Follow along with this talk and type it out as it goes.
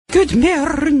Good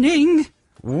morning.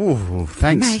 Ooh,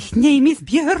 thanks. My name is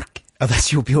Björk. Oh,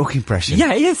 that's your Björk impression?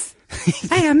 Yes.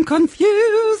 I am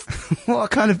confused. What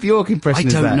kind of Björk impression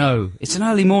is that? I don't know. It's an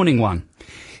early morning one.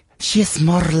 She's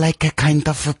more like a kind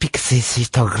of a pixie. She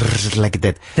talks like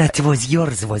that. That was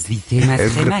yours, was the same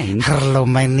as mine. Hello,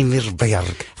 my name is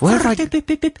Björk. Where are you?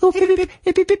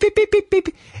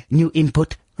 New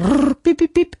input.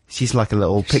 She's like a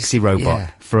little pixie robot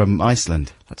from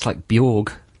Iceland. That's like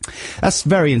Björk. That's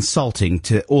very insulting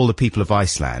to all the people of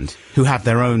Iceland who have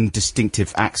their own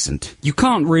distinctive accent. You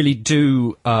can't really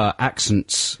do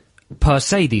accents per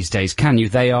se these days, can you?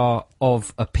 They are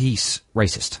of a piece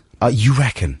racist. You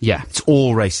reckon? Yeah. It's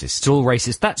all racist. It's all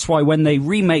racist. That's why when they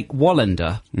remake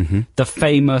Wallander, the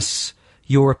famous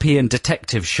European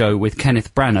detective show with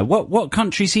Kenneth Branagh, what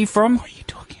country's he from? What are you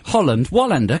talking about? Holland.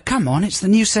 Wallander, come on, it's the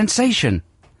new sensation.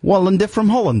 Wallander from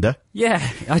Hollander? Yeah,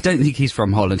 I don't think he's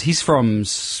from Holland. He's from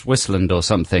Switzerland or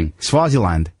something.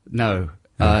 Swaziland? No,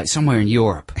 somewhere in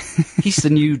Europe. He's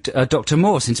the new Dr.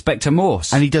 Morse, Inspector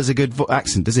Morse. And he does a good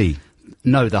accent, does he?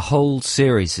 No, the whole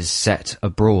series is set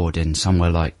abroad in somewhere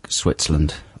like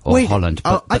Switzerland or Holland,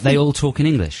 but they all talk in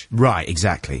English. Right,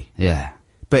 exactly. Yeah.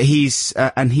 But he's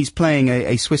playing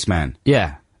a Swiss man.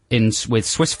 Yeah. With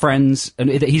Swiss friends, and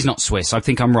he's not Swiss. I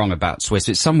think I'm wrong about Swiss.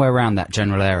 It's somewhere around that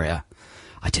general area.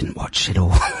 I didn't watch it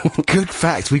all. Good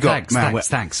fact. We got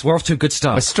thanks. We're off to a good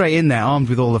start. We're straight in there, armed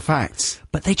with all the facts.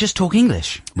 But they just talk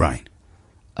English, Right.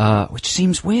 which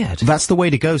seems weird. That's the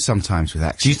way to go sometimes with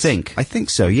accents. Do you think? I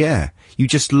think so. Yeah. You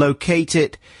just locate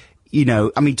it. You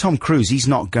know, I mean, Tom Cruise. He's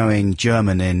not going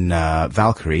German in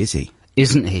Valkyrie, is he?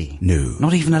 Isn't he? No.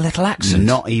 Not even a little accent?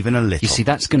 Not even a little. You see,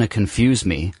 that's going to confuse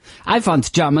me. I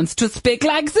want Germans to speak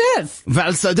like this!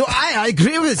 Well, so do I. I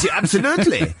agree with you,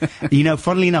 absolutely. You know,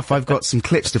 funnily enough, I've got some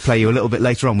clips to play you a little bit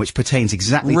later on, which pertains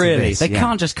exactly to this. They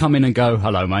can't just come in and go,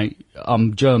 hello, mate,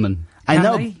 I'm German. I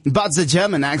know, but the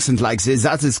German accent like this,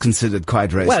 that is considered quite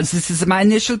racist. Well, this is my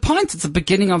initial point. It's the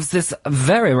beginning of this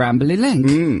very rambly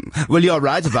link. Well, you're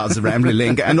right about the rambly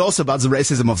link, and also about the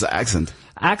racism of the accent.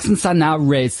 Accents are now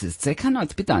racist. They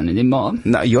cannot be done anymore.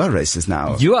 No, you're racist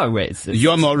now. You are racist.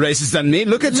 You're more racist than me.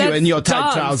 Look at you in your tight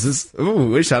dance. trousers.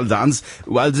 Ooh, we shall dance.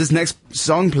 While this next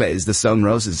song plays, the Stone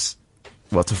Roses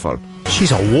Waterfall.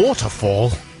 She's a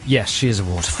waterfall? Yes, she is a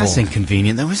waterfall. That's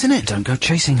inconvenient though, isn't it? Don't go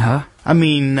chasing her. I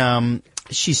mean,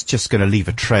 she's just going to leave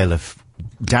a trail of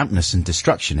dampness and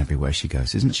destruction everywhere she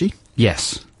goes, isn't she?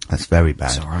 Yes. That's very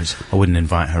bad. It's all right. I wouldn't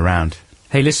invite her round.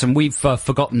 Hey, listen, we've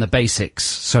forgotten the basics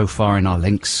so far in our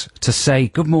links. To say,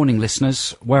 good morning,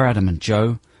 listeners. We're Adam and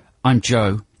Joe. I'm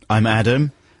Joe. I'm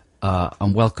Adam.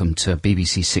 And welcome to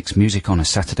BBC Six Music on a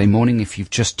Saturday morning, if you've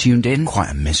just tuned in.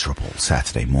 Quite a miserable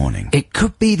Saturday morning. It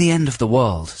could be the end of the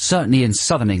world. Certainly in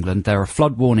southern England, there are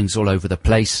flood warnings all over the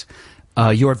place.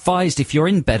 You're advised, if you're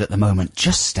in bed at the moment,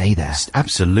 just stay there.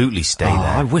 Absolutely stay there.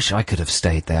 I wish I could have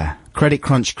stayed there. Credit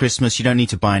crunch Christmas, you don't need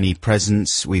to buy any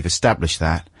presents. We've established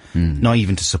that. Not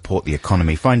even to support the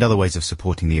economy. Find other ways of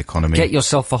supporting the economy. Get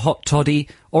yourself a hot toddy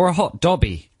or a hot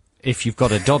dobby, if you've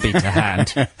got a dobby to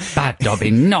hand. Bad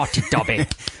dobby, naughty dobby.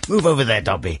 Move over there,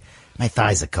 Dobby. My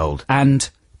thighs are cold. And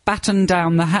batten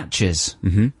down the hatches.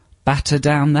 Batter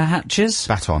down the hatches?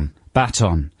 Baton.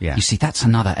 Baton. Yeah. You see, that's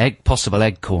another possible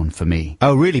egg corn for me.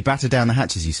 Oh, really? Batter down the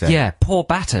hatches, you say? Yeah, pour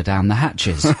batter down the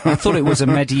hatches. I thought it was a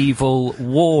medieval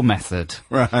war method.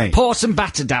 Right. Pour some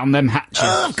batter down them hatches.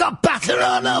 Oh, I've got batter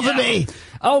all over me!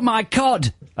 Oh my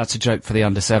God! That's a joke for the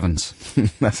under-sevens.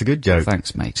 That's a good joke.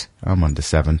 Thanks, mate. I'm under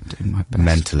 7. Doing my best.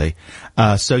 Mentally.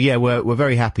 So yeah, we're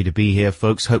very happy to be here,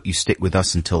 folks. Hope you stick with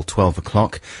us until 12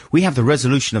 o'clock. We have the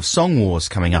resolution of Song Wars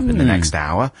coming up in the next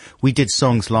hour. We did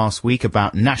songs last week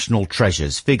about national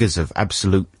treasures, figures of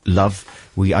absolute love.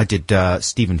 I did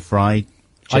Stephen Fry.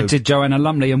 I did Joanna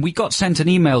Lumley, and we got sent an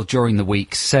email during the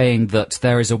week saying that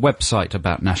there is a website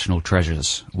about national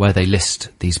treasures where they list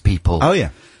these people. Oh yeah.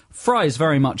 Fry is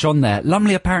very much on there.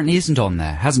 Lumley apparently isn't on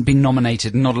there. Hasn't been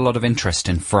nominated, and not a lot of interest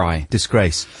in Fry.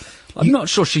 Disgrace. I'm not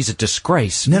sure she's a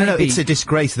disgrace. No, Maybe it's a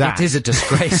disgrace, that. It is a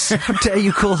disgrace. How dare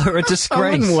you call her a disgrace?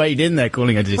 I wouldn't wade in there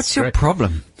calling her a disgrace. What's your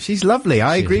problem? She's lovely.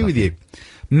 I agree with you.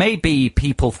 Maybe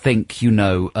people think,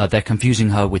 they're confusing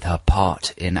her with her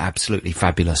part in Absolutely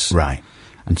Fabulous. Right.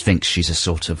 And think she's a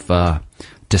sort of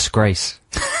disgrace.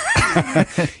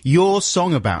 Your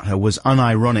song about her was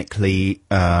unironically,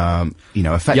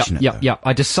 affectionate. Yep.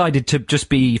 I decided to just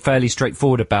be fairly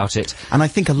straightforward about it. And I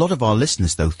think a lot of our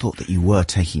listeners, though, thought that you were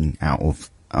taking out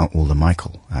all the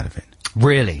Michael out of it.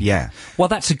 Really? Yeah. Well,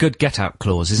 that's a good get-out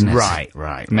clause, isn't it?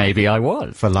 Right. Maybe I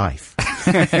was. For life.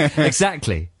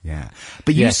 Exactly. Yeah.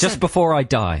 But you said, just before I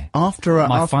die,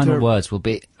 my final words will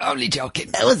be, only joking.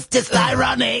 It was just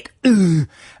ironic.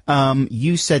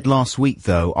 You said last week,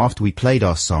 though, after we played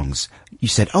our songs, you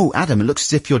said, "Oh, Adam, it looks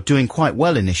as if you're doing quite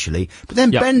well initially." But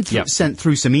then Ben sent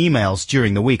through some emails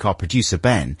during the week, our producer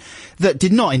Ben, that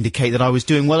did not indicate that I was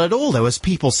doing well at all. There was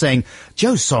people saying,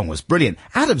 "Joe's song was brilliant.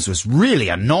 Adam's was really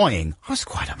annoying." I was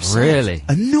quite upset. Really?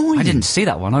 Annoying. I didn't see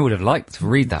that one. I would have liked to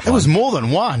read that one. There was more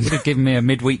than one. Would have given me a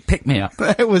midweek pick-me-up.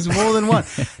 There was more than one.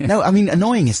 No, I mean,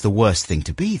 annoying is the worst thing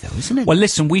to be, though, isn't it? Well,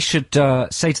 listen, we should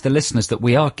say to the listeners that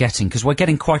we are getting, because we're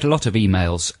getting quite a lot of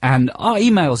emails, and our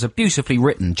emails are beautifully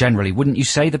written, generally, wouldn't you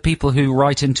say? The people who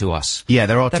write into us. Yeah,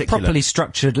 they're articulate. They're properly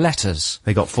structured letters.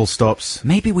 They got full stops.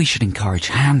 Maybe we should encourage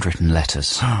handwritten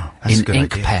letters That's a in good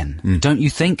ink idea. pen. Don't you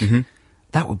think?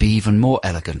 That would be even more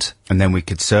elegant. And then we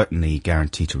could certainly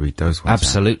guarantee to read those ones.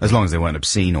 Absolutely. Out, as long as they weren't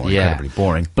obscene or incredibly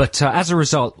boring. But as a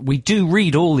result, we do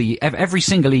read every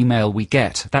single email we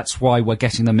get. That's why we're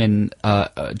getting them in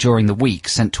during the week,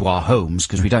 sent to our homes,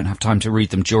 because we don't have time to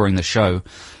read them during the show.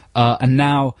 And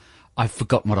now I've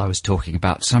forgotten what I was talking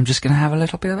about, so I'm just going to have a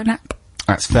little bit of a nap.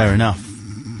 That's fair enough.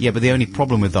 Yeah, but the only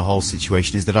problem with the whole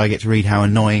situation is that I get to read how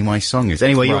annoying my song is.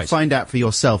 Anyway, you'll find out for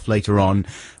yourself later on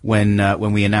when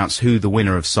we announce who the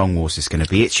winner of Song Wars is going to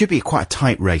be. It should be quite a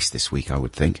tight race this week, I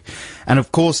would think. And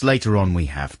of course, later on we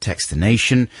have Text the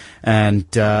Nation and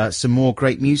some more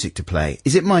great music to play.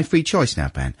 Is it my free choice now,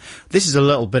 Ben? This is a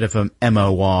little bit of a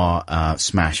MOR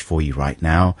smash for you right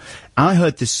now. I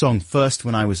heard this song first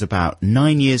when I was about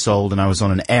 9 years old, and I was on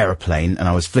an aeroplane, and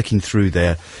I was flicking through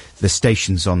the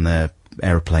stations on the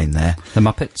aeroplane there. The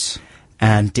Muppets?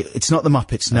 And it's not the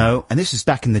Muppets, no. And this was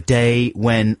back in the day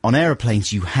when on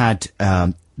aeroplanes you had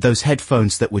those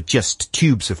headphones that were just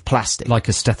tubes of plastic. Like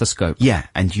a stethoscope. Yeah,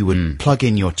 and you would plug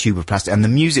in your tube of plastic, and the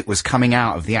music was coming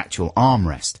out of the actual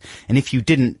armrest. And if you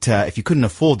couldn't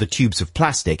afford the tubes of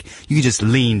plastic, you could just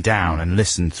lean down and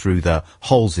listen through the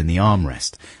holes in the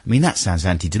armrest. I mean, that sounds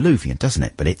antediluvian, doesn't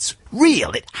it? But it's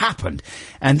real, it happened.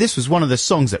 And this was one of the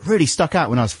songs that really stuck out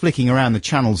when I was flicking around the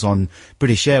channels on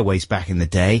British Airways back in the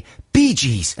day. Bee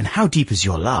Gees and How Deep Is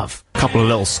Your Love. Couple of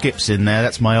little skips in there.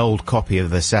 That's my old copy of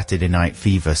the Saturday Night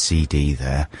Fever CD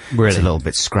there. Really? It's a little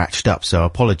bit scratched up, so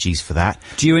apologies for that.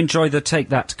 Do you enjoy the Take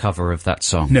That cover of that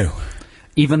song? No.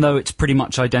 Even though it's pretty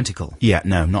much identical? Yeah,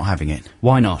 no, not having it.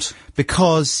 Why not?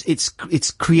 Because it's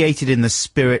created in the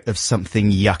spirit of something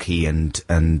yucky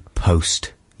and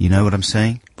post. You know what I'm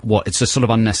saying? What, it's a sort of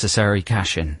unnecessary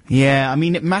cash-in? Yeah, I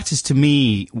mean, it matters to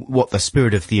me what the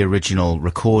spirit of the original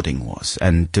recording was,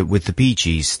 and with the Bee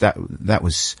Gees, it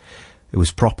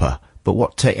was proper.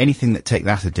 But anything that Take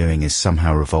That are doing is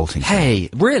somehow revolting. Hey,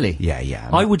 really?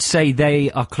 Yeah. I would say they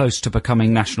are close to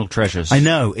becoming national treasures. I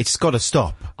know, it's got to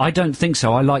stop. I don't think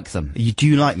so. I like them. Do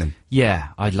you like them? Yeah,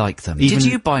 I like them. Did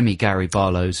you buy me Gary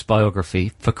Barlow's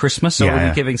biography for Christmas, or are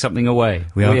we giving something away?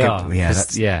 We are.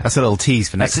 That's a little tease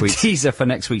for next week. That's a teaser for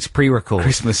next week's pre-record.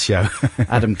 Christmas show.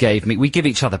 Adam gave me. We give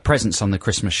each other presents on the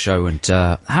Christmas show, and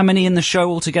how many in the show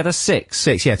altogether? 6?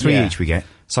 6, yeah, 3 each we get.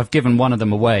 So I've given one of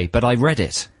them away, but I read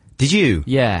it. Did you?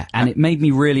 Yeah, and it made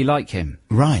me really like him.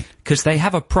 Right. Because they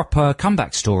have a proper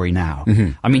comeback story now.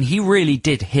 I mean, he really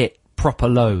did hit proper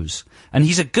lows. And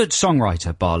he's a good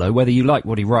songwriter, Barlow, whether you like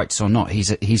what he writes or not.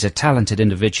 He's a talented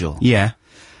individual. Yeah.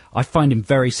 I find him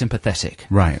very sympathetic.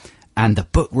 Right. And the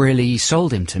book really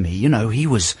sold him to me. You know, he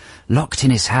was locked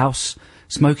in his house,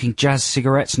 smoking jazz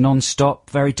cigarettes non-stop,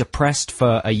 very depressed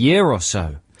for a year or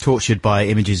so. Tortured by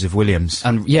images of Williams.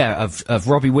 And yeah, of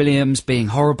Robbie Williams being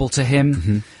horrible to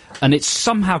him. And it's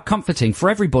somehow comforting for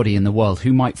everybody in the world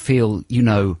who might feel, you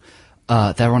know,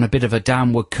 they're on a bit of a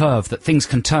downward curve, that things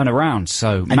can turn around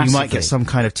so massively. And you might get some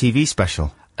kind of TV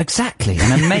special. Exactly.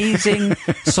 An amazing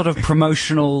sort of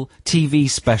promotional TV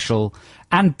special,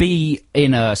 and be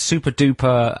in a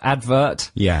super-duper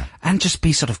advert. Yeah. And just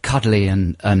be sort of cuddly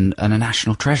and a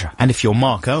national treasure. And if you're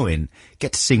Mark Owen,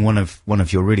 get to sing one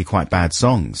of your really quite bad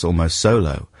songs, almost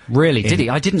solo. Really? Did he?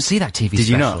 I didn't see that TV special. Did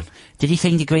you not? Did he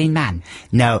sing The Green Man?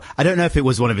 No, I don't know if it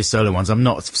was one of his solo ones. I'm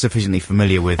not sufficiently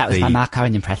familiar with That was my Mark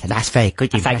Owen impression. That's very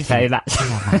good. Thank you very much.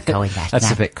 Mark Owen,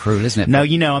 That's a bit cruel, isn't it? No,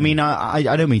 you know, I mean, I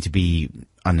don't mean to be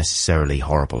unnecessarily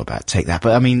horrible about Take That,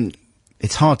 but I mean,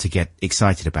 it's hard to get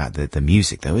excited about the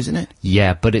music, though, isn't it?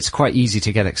 Yeah, but it's quite easy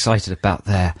to get excited about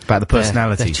the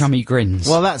personalities. Their chummy grins.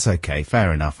 Well, that's okay.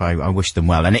 Fair enough. I wish them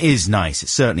well. And it is nice. It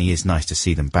certainly is nice to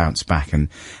see them bounce back and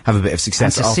have a bit of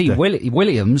success. And to see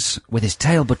Williams with his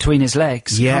tail between his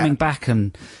legs coming back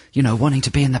and wanting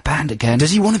to be in the band again.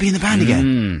 Does he want to be in the band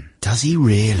again? Does he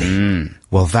really?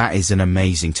 Well, that is an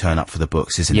amazing turn up for the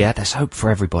books, isn't it? Yeah, there's hope for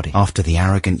everybody. After the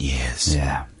arrogant years.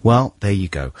 Yeah. Well, there you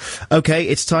go. Okay,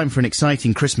 it's time for an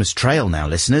exciting Christmas trail now,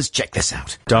 listeners. Check this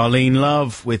out. Darlene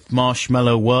Love with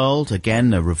Marshmallow World.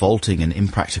 Again, a revolting and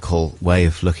impractical way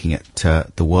of looking at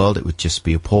the world. It would just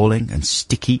be appalling and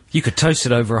sticky. You could toast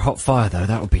it over a hot fire, though.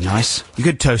 That would be nice. You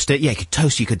could toast it. Yeah, you could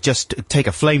toast. You could just take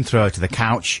a flamethrower to the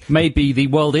couch. Maybe the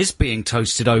world is being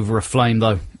toasted over a flame,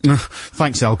 though.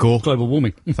 Thanks, Al Gore. Global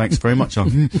warming. Thanks very much, Al.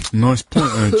 Nice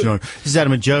point there, Joe. This is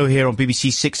Adam and Joe here on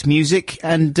BBC Six Music,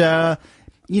 and,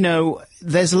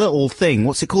 there's a little thing.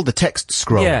 What's it called? The text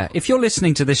scroll. Yeah, if you're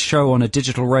listening to this show on a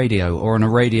digital radio or on a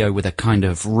radio with a kind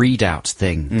of readout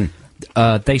thing,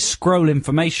 they scroll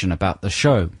information about the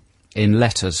show in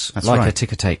letters, That's like right. a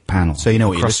ticker tape panel. So you know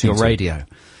what you're across your listening to. radio.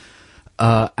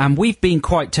 And we've been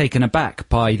quite taken aback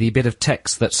by the bit of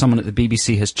text that someone at the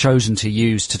BBC has chosen to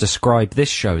use to describe this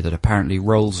show that apparently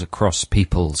rolls across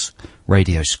people's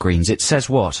radio screens. It says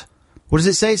what? What does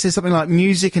it say? It says something like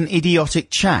music and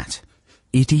idiotic chat.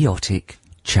 Idiotic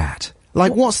chat.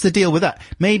 Like, what's the deal with that?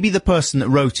 Maybe the person that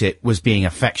wrote it was being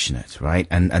affectionate, right?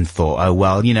 And thought, oh,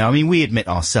 well, we admit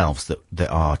ourselves that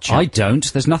our chat... I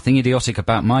don't. There's nothing idiotic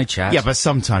about my chat. Yeah, but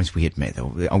sometimes we admit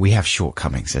that we have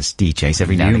shortcomings as DJs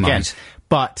every now and again. Might.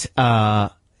 But,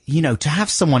 to have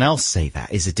someone else say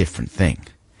that is a different thing.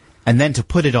 And then to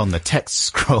put it on the text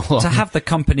scroll... To have the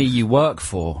company you work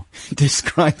for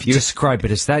describe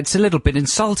it as that, it's a little bit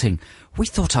insulting. We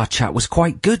thought our chat was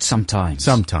quite good sometimes.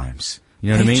 Sometimes. You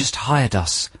know what I They mean? just hired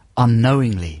us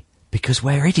unknowingly because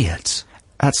we're idiots.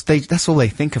 That's all they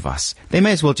think of us. They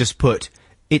may as well just put,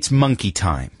 it's monkey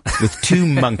time, with two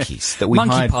monkeys that we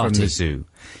Monkey hired party. from the zoo.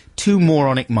 Two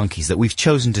moronic monkeys that we've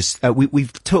chosen to,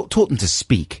 we've taught them to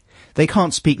speak. They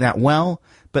can't speak that well,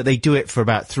 but they do it for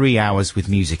about 3 hours with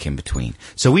music in between.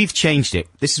 So we've changed it.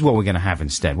 This is what we're going to have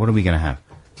instead. What are we going to have?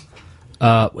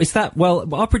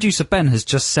 Our producer Ben has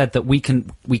just said that we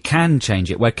can change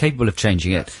it. We're capable of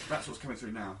changing it. That's what's coming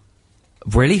through now.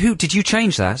 Really? Did you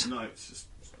change that? No, it's just...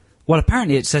 Well,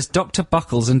 apparently it says Dr.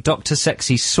 Buckles and Dr.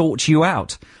 Sexy sort you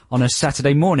out on a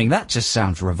Saturday morning. That just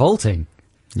sounds revolting.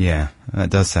 Yeah,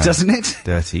 that does sound... Doesn't it?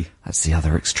 Dirty. That's the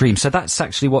other extreme. So that's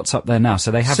actually what's up there now.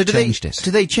 So they have changed it. Do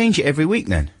they change it every week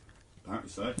then? Apparently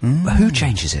so. But who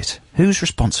changes it? Who's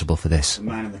responsible for this? The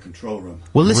man in the control room.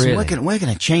 Well, listen, Really? we're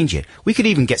going to change it. We could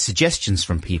even get suggestions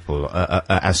from people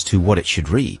as to what it should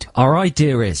read. Our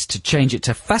idea is to change it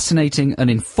to fascinating and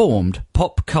informed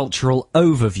pop cultural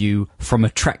overview from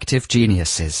attractive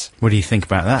geniuses. What do you think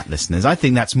about that, listeners? I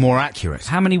think that's more accurate.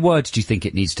 How many words do you think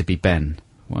it needs to be, Ben?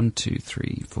 1, 2,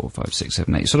 3, 4, 5, 6,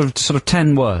 7, 8. Sort of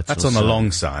 10 words. That's or on the so.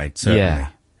 long side, certainly. Yeah.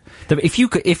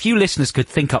 If you listeners could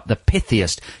think up the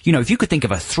pithiest, if you could think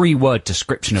of a 3-word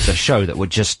description of the show that would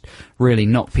just really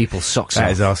knock people's socks That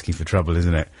off. is asking for trouble,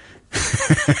 isn't it?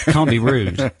 Can't be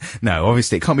rude. No,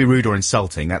 obviously it can't be rude or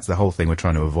insulting. That's the whole thing we're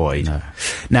trying to avoid. No.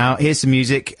 Now, here's some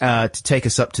music to take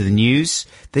us up to the news.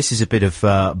 This is a bit of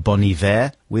Bon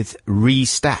Iver with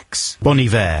Restacks. Bon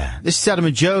Iver. This is Adam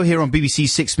and Joe here on BBC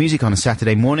Six Music on a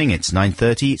Saturday morning. It's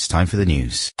 9:30. It's time for the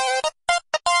news.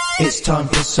 It's time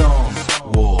for Song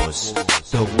Wars,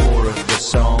 the war of the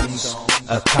songs.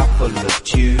 A couple of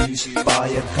tunes by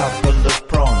a couple of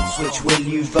prongs. Which will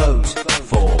you vote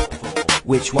for?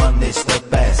 Which one is the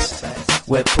best?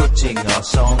 We're putting our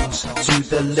songs to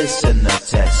the listener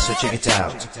test, so check it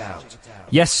out.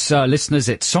 Yes, listeners,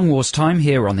 it's Song Wars time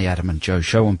here on the Adam and Joe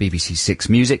Show on BBC Six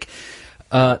Music.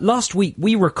 Last week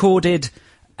we recorded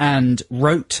and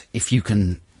wrote, if you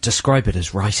can describe it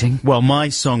as writing. Well, my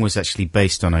song was actually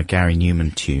based on a Gary Newman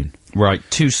tune. Right,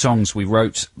 2 songs we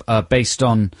wrote based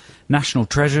on national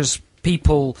treasures,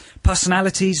 people,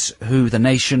 personalities who the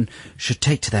nation should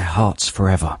take to their hearts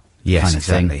forever. Yes, kind of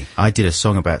exactly. thing. I did a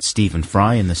song about Stephen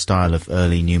Fry in the style of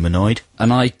early Newmanoid.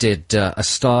 And I did a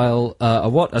song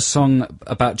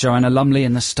about Joanna Lumley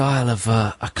in the style of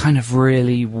a kind of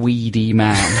really weedy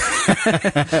man.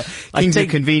 Kings of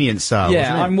Convenience style, Yeah,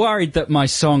 wasn't it? I'm worried that my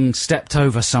song stepped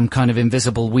over some kind of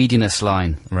invisible weediness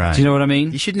line. Right. Do you know what I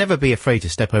mean? You should never be afraid to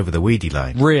step over the weedy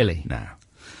line. Really? No.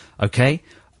 Okay.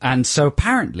 And so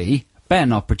apparently,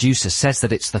 Ben, our producer, says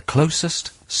that it's the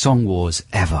closest Song Wars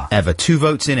ever. Ever. 2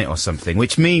 votes in it or something,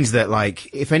 which means that, like,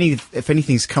 if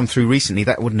anything's come through recently,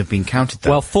 that wouldn't have been counted, though.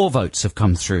 Well, 4 votes have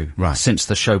come through Right. since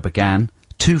the show began.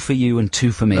 2 for you and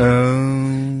 2 for me.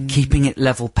 Keeping it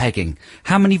level pegging.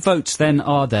 How many votes then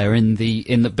are there in the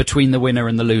between the winner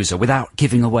and the loser, without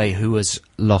giving away who has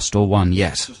lost or won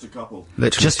yet? Just a couple.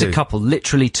 Literally Just 2. a couple,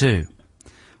 literally 2.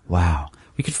 Wow.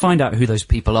 We could find out who those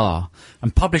people are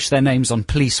and publish their names on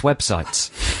police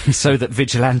websites so that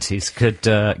vigilantes could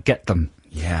get them.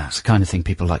 Yeah. It's the kind of thing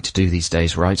people like to do these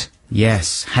days, right?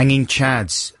 Yes, hanging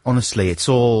chads. Honestly,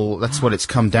 that's what it's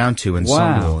come down to in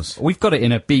Song Wars. We've got it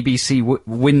in a BBC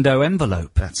window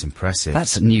envelope. That's impressive.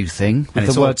 That's a new thing. And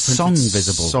With the all word song printed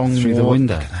visible through the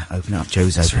window. Look at that. Open up.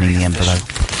 Joe's opening the envelope.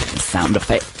 Sound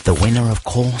effect. The winner, of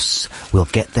course, will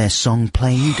get their song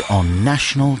played on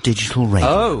National Digital Radio.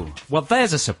 Oh, well,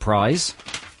 there's a surprise.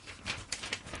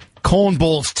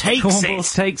 Cornballs takes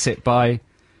Cornballs takes it by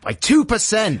 2%.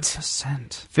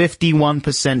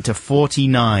 51% to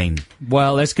 49.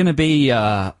 Well, there's going to be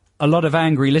a lot of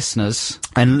angry listeners.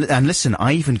 And listen,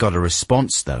 I even got a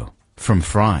response, though, from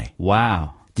Fry.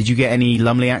 Wow. Did you get any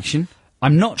Lumley action?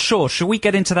 I'm not sure. Shall we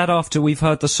get into that after we've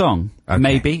heard the song? Okay.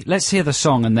 Maybe. Let's hear the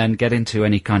song and then get into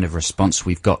any kind of response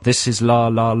we've got. This is La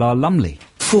La La Lumley.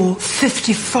 For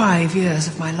 55 years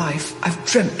of my life, I've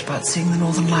dreamt about seeing the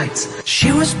Northern Lights.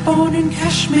 She was born in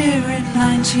Kashmir in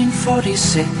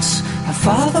 1946. Her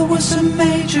father was a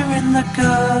major in the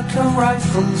Gurkha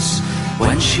Rifles.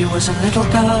 When she was a little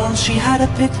girl, she had a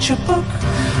picture book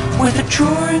with a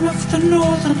drawing of the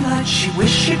Northern Lights. She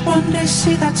wished she'd one day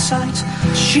see that sight.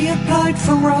 She applied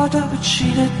for RADA, but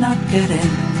she did not get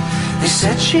in. They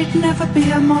said she'd never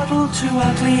be a model, too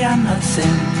ugly and not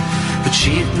thin. But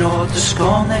she ignored the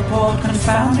scorn they poured,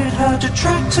 confounded her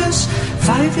detractors.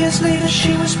 5 years later,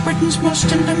 she was Britain's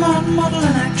most in-demand model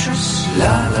and actress.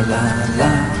 La la la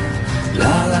la,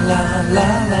 la la la la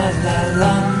la la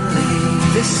Lumley.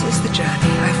 This is the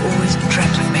journey I've always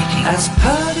dreamt of making. As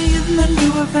Purdy in the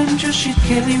new Avengers, she'd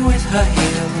kill you with her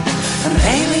heel. An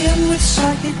alien with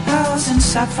psychic powers in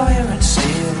sapphire and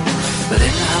steel. But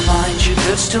in her mind you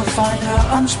could still find her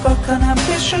unspoken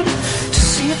ambition. To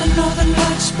see the Northern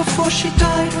Lights before she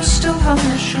died was still her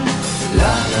mission.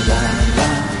 La la la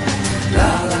la,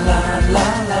 la la la la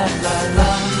la la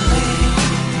Lumley.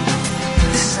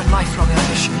 This is a lifelong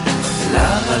ambition. La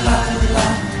la la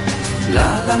la,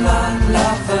 la la la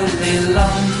lovely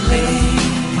Lumley.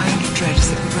 My only dread is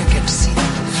that we won't get to see them.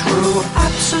 Through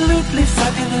absolutely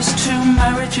fabulous 2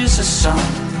 marriages, a son.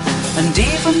 And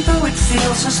even though it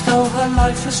feels as though her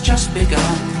life has just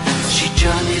begun, she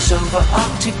journeys over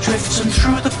Arctic drifts and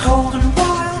through the cold and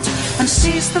wild, and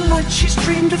sees the light she's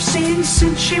dreamed of seeing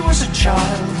since she was a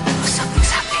child.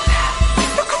 Something's happening there.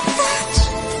 Look at that!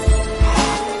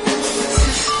 This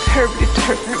is terribly,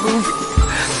 terribly moving.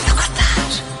 Look at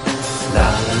that! La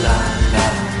la la la,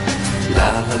 la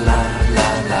la la la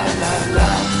la la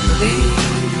Lumley.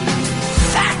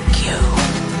 Thank you.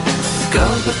 Go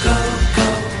the go go,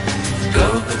 go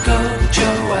the go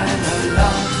Joanna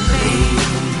Lumley.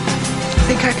 I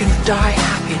think I can die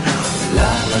happy now.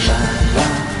 La la la la,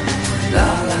 la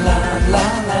la la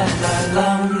la la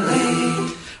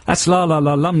Lumley. That's La La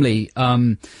La Lumley.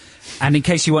 And in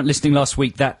case you weren't listening last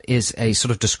week, that is a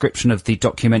sort of description of the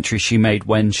documentary she made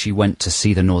when she went to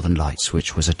see the Northern Lights,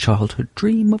 which was a childhood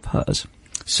dream of hers.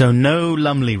 So no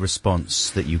Lumley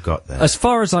response that you got there? As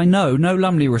far as I know, no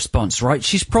Lumley response, right?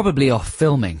 She's probably off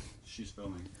filming. She's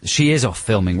filming. She is off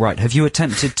filming, right. Have you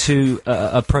attempted to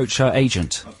approach her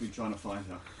agent? I've been trying to find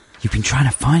her. You've been trying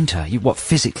to find her? What,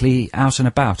 physically out and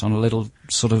about on a little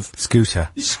sort of... Scooter.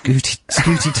 Scooty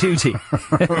tooty.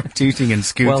 Tooting and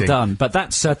scooting. Well done. But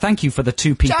that's, thank you for the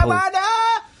 2 people... Joanna!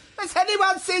 Has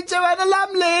anyone seen Joanna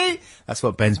Lumley? That's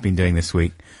what Ben's been doing this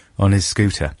week on his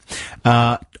scooter.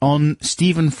 On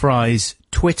Stephen Fry's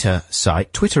Twitter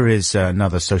site. Twitter is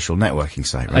another social networking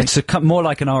site, right? It's more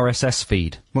like an RSS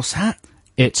feed. What's that?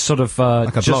 It's sort of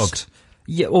like a blog.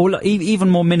 Yeah, or even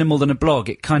more minimal than a blog.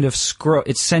 It kind of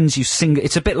it sends you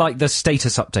It's a bit like the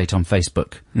status update on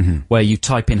Facebook, where you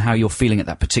type in how you're feeling at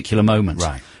that particular moment.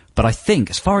 Right. But I think,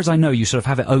 as far as I know, you sort of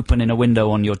have it open in a window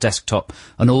on your desktop,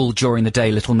 and all during the day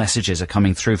little messages are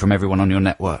coming through from everyone on your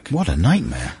network. What a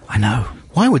nightmare. I know.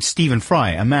 Why would Stephen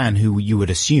Fry, a man who you would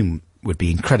assume would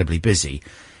be incredibly busy,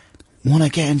 want to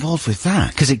get involved with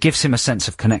that? Because it gives him a sense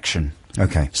of connection.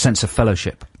 Okay. Sense of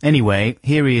fellowship. Anyway,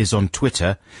 here he is on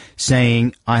Twitter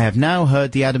saying, I have now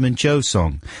heard the Adam and Joe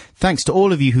song. Thanks to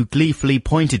all of you who gleefully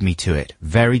pointed me to it.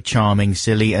 Very charming,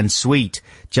 silly and sweet.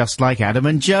 Just like Adam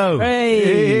and Joe.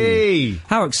 Hey!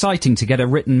 How exciting to get a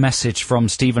written message from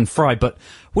Stephen Fry, but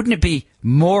wouldn't it be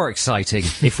more exciting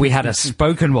if we had a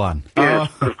spoken one? Yes,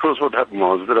 of course what happened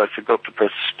was that I forgot to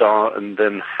press star and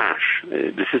then hash.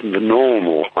 This isn't the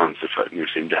normal answer phone you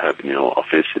seem to have in your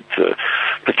office. It's a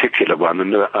particular one,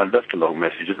 and I left a long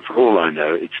message, and for all I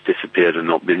know, it's disappeared and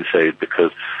not been saved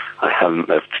because I haven't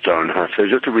left star and hash. So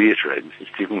just to reiterate, this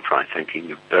is Stephen Fry thanking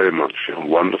you very much for your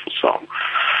wonderful song,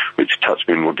 which touched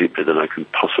me more deeply than I can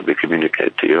possibly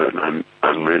communicate to you, and I'm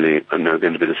never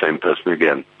going to be the same person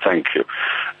again. Thank you.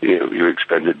 You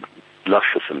expended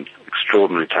luscious and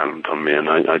extraordinary talent on me, and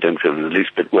I don't feel in the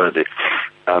least bit worthy.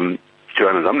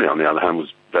 Joanna Lumley, on the other hand,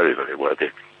 was very, very worthy.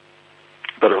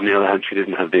 But on the other hand, she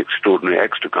didn't have the extraordinary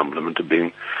extra compliment of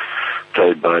being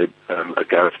played by a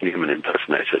Gareth Newman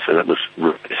impersonator, so that was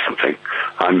really something.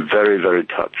 I'm very, very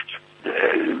touched.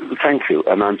 Thank you,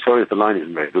 and I'm sorry if the line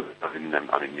isn't very good. I'm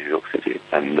in New York City,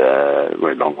 and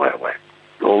we're a long way away.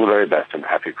 All the very best, and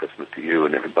happy Christmas to you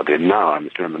and everybody. And now I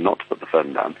must remember not to put the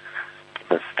phone down.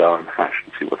 Press star and hash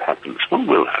and see what happens. What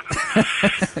will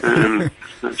happen?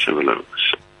 Let's have a look.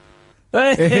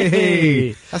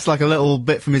 Hey, that's like a little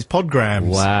bit from his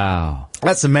podgrams. Wow.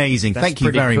 That's amazing. That's Thank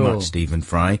you very cool. much, Stephen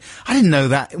Fry. I didn't know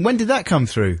that. When did that come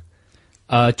through?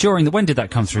 When did that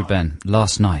come through, Ben?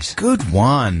 Last night. Good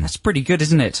one. That's pretty good,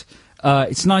 isn't it?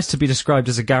 It's nice to be described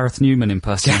as a Gareth Newman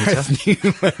impersonator. Gareth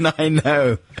Newman, I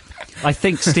know. I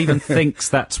think Stephen thinks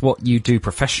that's what you do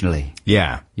professionally.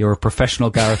 Yeah. You're a professional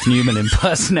Gareth Newman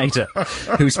impersonator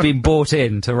who's been bought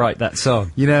in to write that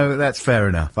song. You know, that's fair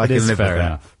enough. I can live with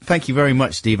that. Thank you very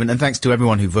much, Stephen, and thanks to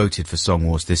everyone who voted for Song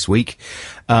Wars this week.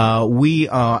 We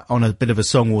are on a bit of a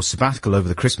Song Wars sabbatical over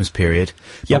the Christmas period.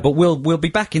 Yeah, but we'll be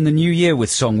back in the new year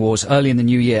with Song Wars, early in the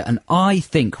new year, and I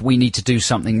think we need to do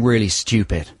something really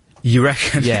stupid. You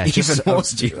reckon? Yeah, even just more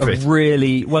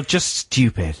stupid. Just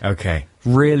stupid. Okay.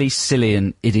 Really silly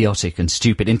and idiotic and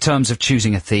stupid in terms of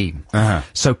choosing a theme. Uh-huh.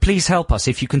 So please help us.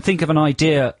 If you can think of an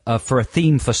idea for a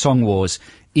theme for Song Wars,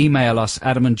 email us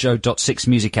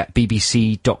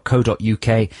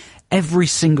adamandjoe.6music@bbc.co.uk. Every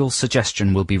single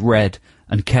suggestion will be read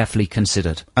and carefully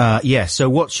considered. Yeah, so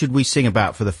what should we sing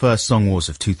about for the first Song Wars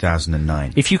of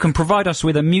 2009? If you can provide us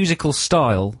with a musical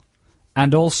style,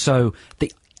 and also,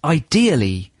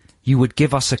 ideally, you would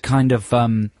give us a kind of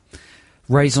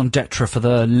raison d'etre for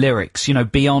the lyrics,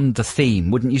 beyond the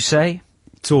theme, wouldn't you say?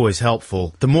 It's always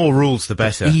helpful. The more rules, the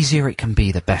better. The easier it can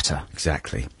be, the better.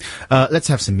 Exactly. Let's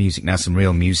have some music now, some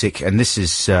real music. And this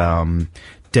is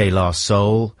De La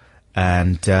Soul.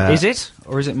 And is it?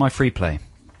 Or is it my free play?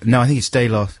 No, I think it's De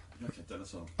La...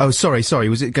 Oh, sorry.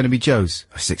 Was it going to be Joe's?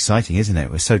 It's exciting, isn't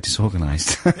it? We're so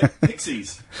disorganised.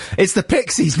 Pixies. It's the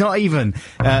Pixies, not even.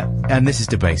 And this is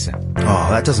Debaser. Oh,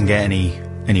 that doesn't get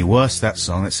any worse, that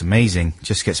song. It's amazing.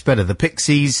 Just gets better. The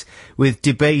Pixies with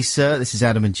Debaser. This is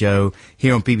Adam and Joe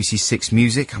here on BBC Six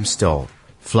Music. I'm still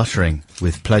fluttering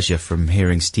with pleasure from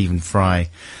hearing Stephen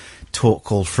Fry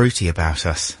talk all fruity about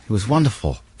us. It was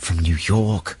wonderful. From New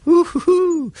York.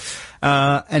 Woo-hoo-hoo.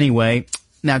 Anyway...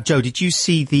 Now, Joe, did you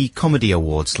see the Comedy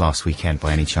Awards last weekend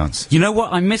by any chance? You know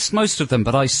what? I missed most of them,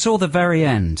 but I saw the very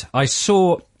end. I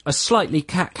saw a slightly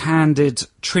cack-handed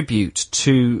tribute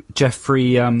to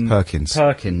Jeffrey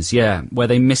Perkins, yeah, where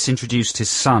they misintroduced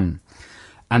his son.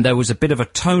 And there was a bit of a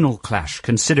tonal clash,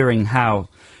 considering how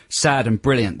sad and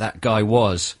brilliant that guy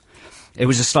was. It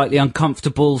was a slightly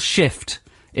uncomfortable shift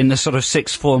in the sort of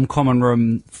sixth form common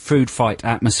room food fight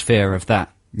atmosphere of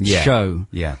that show.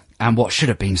 Yeah. And what should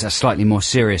have been a slightly more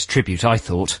serious tribute, I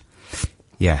thought.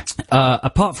 Yeah.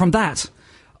 Apart from that,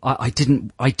 I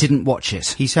didn't watch it.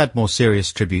 He's had more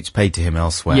serious tributes paid to him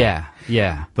elsewhere.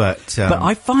 Yeah. But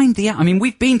I find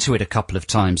we've been to it a couple of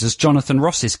times as Jonathan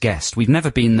Ross's guest. We've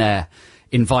never been there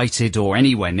invited or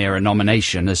anywhere near a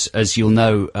nomination, as you'll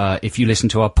know if you listen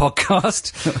to our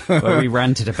podcast, where we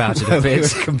ranted about it a bit. We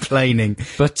were complaining.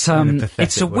 But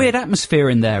it's a weird atmosphere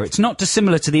in there. It's not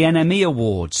dissimilar to the NME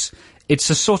Awards. It's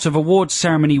a sort of awards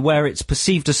ceremony where it's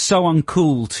perceived as so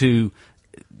uncool to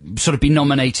sort of be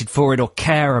nominated for it or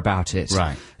care about it.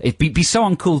 Right. It'd be so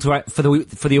uncool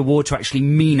for the award to actually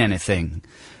mean anything,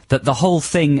 that the whole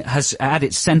thing has, at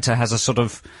its centre, has a sort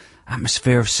of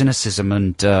atmosphere of cynicism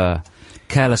and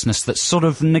carelessness that sort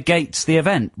of negates the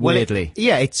event, weirdly.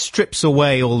 It strips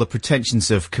away all the pretensions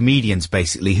of comedians,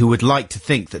 basically, who would like to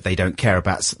think that they don't care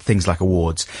about things like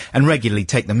awards, and regularly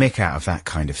take the mick out of that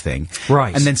kind of thing.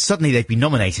 Right. And then suddenly they'd be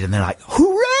nominated, and they're like,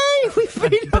 hooray, we've been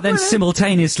nominated! But then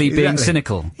simultaneously being Exactly.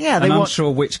 cynical. Yeah, and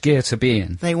unsure which gear to be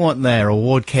in. They want their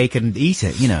award cake and eat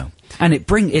it, And it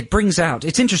brings out,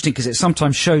 it's interesting because it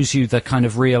sometimes shows you the kind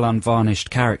of real unvarnished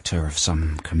character of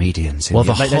some comedians. Well,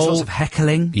 there's lots of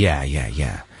heckling. Yeah.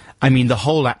 I mean, the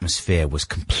whole atmosphere was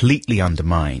completely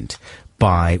undermined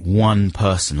by one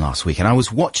person last week. And I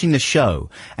was watching the show,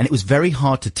 and it was very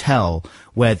hard to tell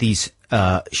where these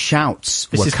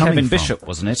shouts were coming from. This is Kevin Bishop,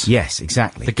 wasn't it? Yes,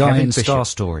 exactly. The guy Kevin in Bishop Star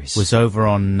Stories. was over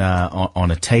on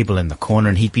a table in the corner,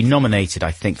 and he'd been nominated,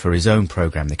 I think, for his own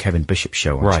programme, The Kevin Bishop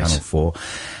Show on Channel 4.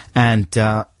 And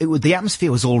the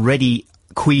atmosphere was already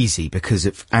queasy because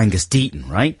of Angus Deaton,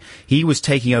 right? He was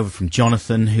taking over from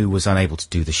Jonathan, who was unable to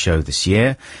do the show this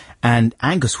year. And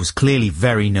Angus was clearly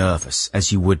very nervous,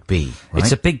 as you would be, right?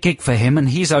 It's a big gig for him, and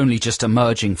he's only just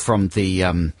emerging from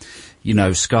the,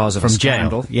 scars of a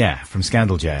scandal. Jail. Yeah, from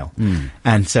scandal jail.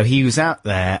 And so he was out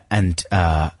there, and,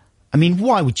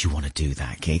 why would you want to do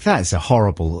that gig? That is a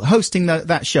horrible, hosting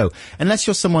that show. Unless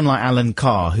you're someone like Alan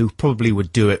Carr, who probably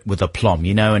would do it with aplomb,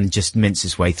 and just mince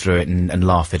his way through it and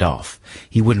laugh it off.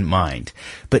 He wouldn't mind.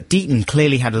 But Deaton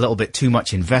clearly had a little bit too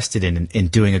much invested in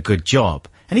doing a good job.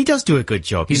 And he does do a good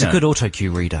job. He's a good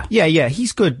autocue reader. Yeah,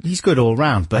 he's good. He's good all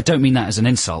round. But I don't mean that as an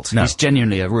insult. No. He's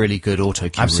genuinely a really good autocue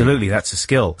reader. Absolutely, that's a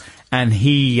skill. And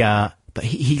he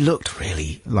looked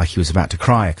really like he was about to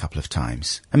cry a couple of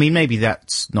times. I mean, maybe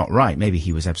that's not right. Maybe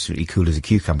he was absolutely cool as a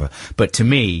cucumber. But to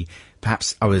me,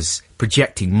 perhaps I was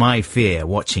projecting my fear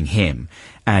watching him,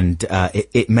 and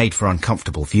it made for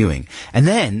uncomfortable viewing. And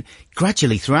then,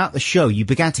 gradually throughout the show, you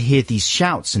began to hear these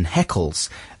shouts and heckles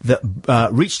that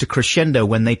reached a crescendo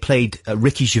when they played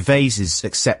Ricky Gervais's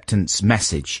acceptance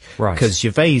message. Right. Because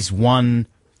Gervais won...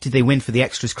 Did they win for the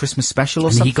Extras Christmas special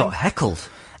or something? He got heckled.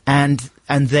 And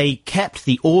they kept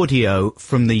the audio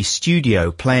from the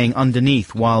studio playing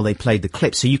underneath while they played the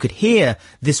clip. So you could hear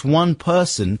this one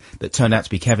person that turned out to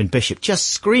be Kevin Bishop just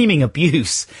screaming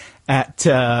abuse at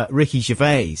Ricky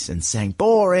Gervais and saying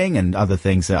boring and other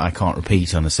things that I can't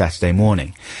repeat on a Saturday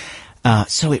morning.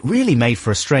 So it really made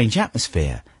for a strange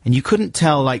atmosphere. And you couldn't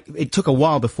tell, it took a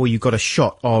while before you got a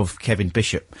shot of Kevin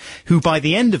Bishop, who by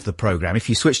the end of the programme, if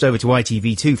you switched over to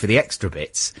ITV2 for the extra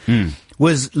bits,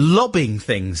 was lobbing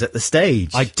things at the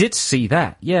stage. I did see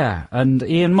that, yeah. And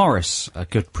Ian Morris, a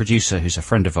good producer who's a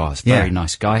friend of ours, very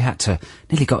nice guy,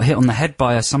 nearly got hit on the head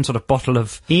by some sort of bottle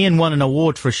of... Ian won an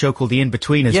award for a show called The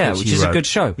In-Betweeners. Yeah, which is a good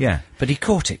show. Yeah. But he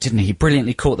caught it, didn't he? He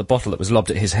brilliantly caught the bottle that was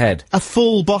lobbed at his head. A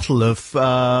full bottle of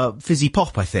fizzy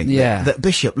pop, I think. Yeah. That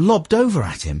Bishop lobbed over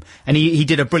at him. And he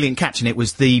did a brilliant catch, and it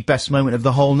was the best moment of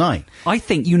the whole night. I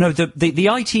think, the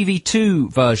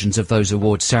ITV2 versions of those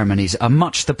award ceremonies are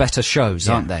much the better shows,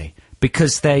 aren't they?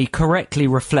 Because they correctly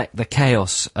reflect the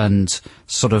chaos and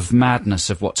sort of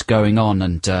madness of what's going on,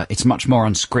 and it's much more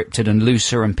unscripted and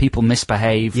looser, and people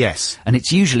misbehave. Yes. And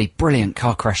it's usually brilliant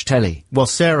car crash telly. Well,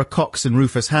 Sarah Cox and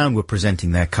Rufus Hound were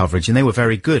presenting their coverage, and they were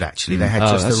very good, actually. They had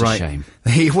just that's the right...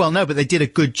 a shame. Well, no, but they did a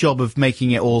good job of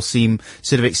making it all seem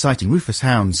sort of exciting. Rufus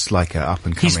Hound's like a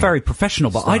up-and-coming... He's very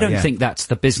professional, but I don't think that's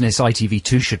the business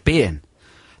ITV2 should be in.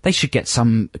 They should get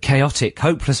some chaotic,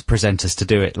 hopeless presenters to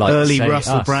do it, like early say,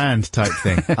 Russell us. Brand type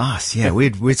thing. Us, yeah,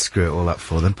 we'd screw it all up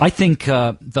for them. I think,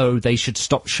 though, they should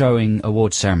stop showing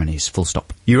award ceremonies, full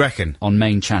stop. You reckon? On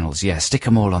main channels, yeah. Stick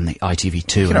them all on the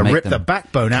ITV2. You're going to rip the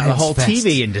backbone out of the whole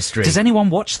TV industry. Does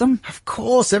anyone watch them? Of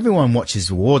course, everyone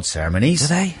watches award ceremonies. Do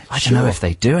they? I don't know if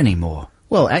they do anymore.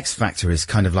 Well, X Factor is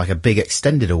kind of like a big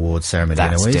extended award ceremony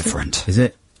in a way. That's different. Is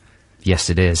it?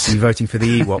 Yes, it is. Are you voting for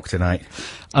the Ewok tonight?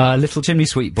 Little Chimney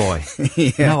Sweet Boy.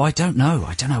 Yeah. No, I don't know.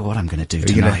 I don't know what I'm going to do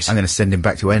tonight. I'm going to send him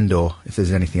back to Endor if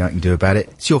there's anything I can do about it.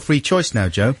 It's your free choice now,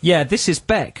 Joe. Yeah, this is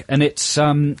Beck, and it's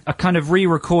a kind of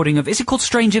re-recording of... Is it called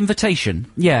Strange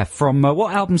Invitation? Yeah, from...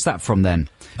 what album's that from, then?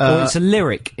 Or it's a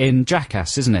lyric in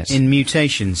Jackass, isn't it? In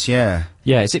Mutations, yeah.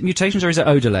 Yeah, is it Mutations or is it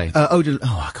Odelay? Odelay.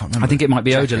 Oh, I can't remember. I think it might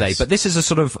be Jackass. Odelay, but this is a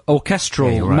sort of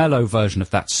orchestral, mellow version of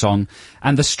that song,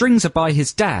 and the strings are by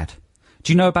his dad.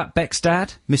 Do you know about Beck's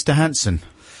dad? Mr. Hansen.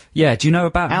 Yeah, do you know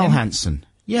about Al him? Hansen.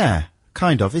 Yeah,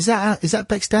 kind of. Is that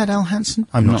Beck's dad, Al Hansen?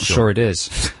 I'm not sure it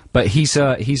is. But he's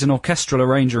an orchestral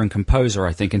arranger and composer,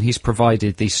 I think, and he's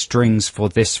provided these strings for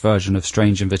this version of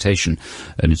Strange Invitation,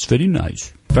 and it's very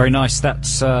nice. Very nice.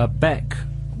 That's Beck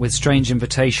with Strange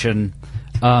Invitation.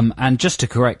 And just to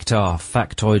correct our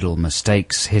factoidal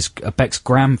mistakes, Beck's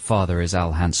grandfather is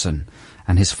Al Hansen,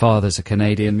 and his father's a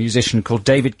Canadian musician called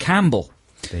David Campbell.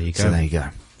 There you go. So there you go.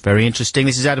 Very interesting.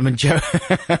 This is Adam and Joe.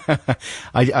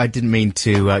 I didn't mean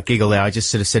to giggle there. I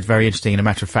just sort of said very interesting in a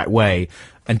matter-of-fact way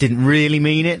and didn't really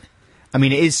mean it. I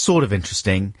mean, it is sort of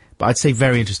interesting, but I'd say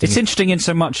very interesting. It's interesting in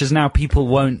so much as now people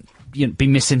won't be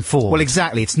misinformed. Well,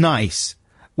 exactly. It's nice.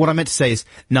 What I meant to say is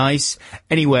nice,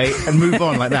 anyway, and move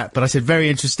on like that. But I said very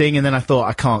interesting, and then I thought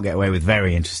I can't get away with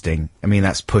very interesting. I mean,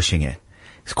 that's pushing it.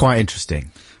 It's quite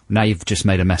interesting. Now you've just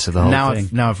made a mess of the whole thing.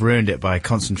 Now I've ruined it by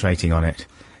concentrating on it.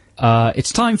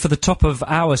 It's time for the top of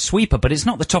our sweeper, but it's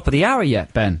not the top of the hour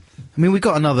yet, Ben. I mean, we've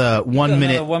got another 1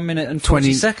 minute... 1 minute and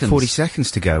 40 seconds. 40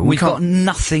 seconds to go. We've got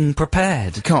nothing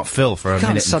prepared. We can't fill for a minute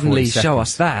and 40 seconds. You can't suddenly show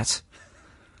us that.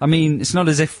 I mean, it's not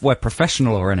as if we're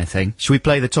professional or anything. Should we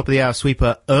play the top of the hour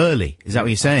sweeper early? Is that what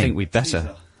you're saying? I think we'd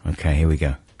better. Okay, here we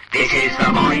go. This is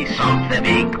the voice of the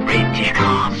big British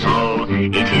castle.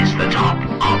 It is the top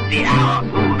of the hour.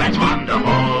 Ooh, that's wonderful.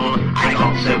 I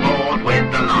got so bored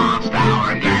with the last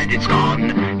hour. I'm glad it's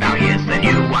gone. Now here's the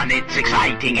new one. It's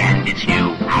exciting and it's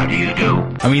new. How do you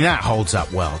do? I mean, that holds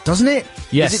up well, doesn't it?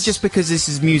 Yes. Is it just because this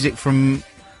is music from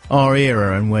our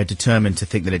era and we're determined to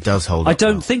think that it does hold up? I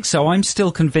don't well? think so. I'm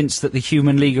still convinced that the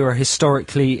Human League are a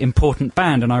historically important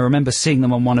band, and I remember seeing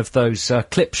them on one of those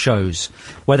clip shows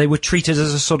where they were treated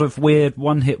as a sort of weird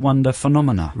one-hit wonder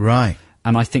phenomena. Right.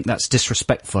 And I think that's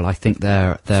disrespectful. I think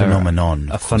they're Phenomenon,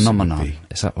 a of course it would phenomenon. be.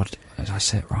 Is that what? Did I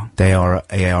say it wrong? They are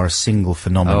a single Oh,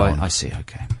 phenomenon. I see.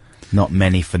 Okay. Not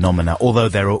many phenomena. Although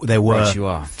there were Right, you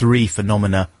are. 3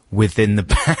 phenomena within the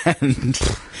band.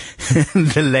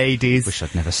 The ladies. Wish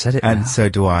I'd never said it. And now. so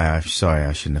do I. I'm sorry,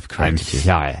 I shouldn't have corrected you.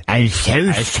 sorry. I'm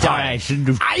so sorry.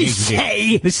 I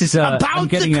say, This is I'm about the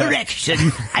getting correction,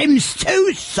 I'm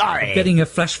so sorry. getting a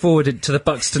flash forward to the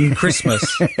Buxton Christmas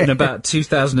in about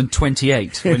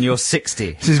 2028 when you're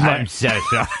 60. This is my I'm so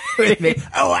sorry.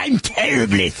 Oh, I'm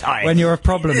terribly sorry. When you're a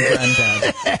problem,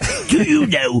 Grandad. Do you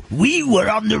know, we were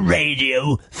on the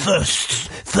radio for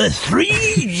 3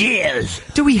 years.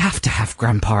 Do we have to have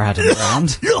Grandpa Adam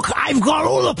around? Look, I've got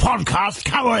all the podcasts.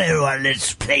 Come on, everyone,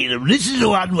 let's play them. This is the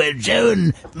one where Joe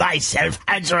and myself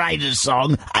had to write a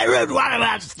song. I wrote one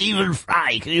about Stephen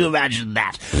Fry. Can you imagine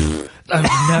that?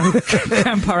 Oh no,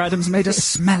 Grandpa Adam's made us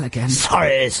smell again.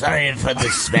 Sorry for the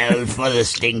smell, for the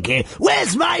stinky.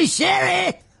 Where's my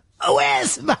sherry?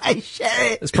 Where's my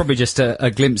sherry? It's probably just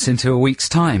a glimpse into a week's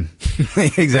time.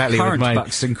 Exactly. with Current my,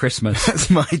 Buxton Christmas. That's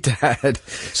my dad.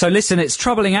 So listen, it's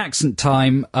troubling accent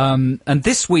time, and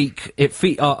this week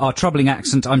our troubling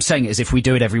accent. I'm saying it as if we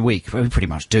do it every week. Well, we pretty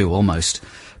much do, almost.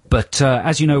 But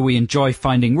as you know, we enjoy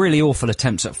finding really awful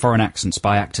attempts at foreign accents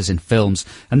by actors in films,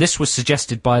 and this was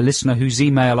suggested by a listener whose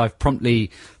email I've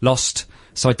promptly lost,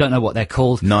 so I don't know what they're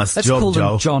called. Nice Let's job, call them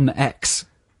Joel. John X.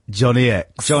 Johnny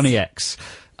X. Johnny X.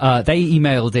 They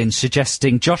emailed in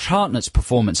suggesting Josh Hartnett's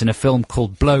performance in a film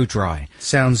called Blow Dry.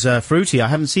 Sounds fruity. I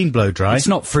haven't seen Blow Dry. It's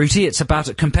not fruity, it's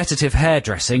about competitive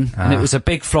hairdressing, and it was a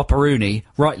big flopperoonie,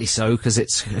 rightly so, because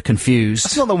it's confused.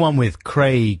 That's not the one with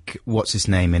Craig, what's his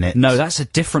name in it? No, that's a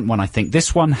different one, I think.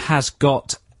 This one has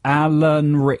got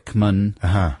Alan Rickman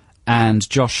and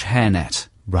Josh Hartnett.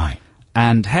 Right.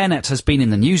 And Hartnett has been in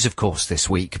the news, of course, this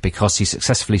week because he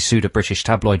successfully sued a British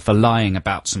tabloid for lying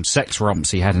about some sex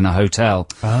romps he had in a hotel.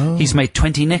 Oh. He's made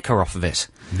 20 knicker off of it.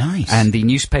 Nice. And the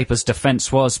newspaper's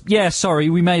defence was, yeah, sorry,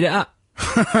 we made it up.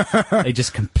 They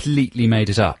just completely made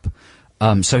it up.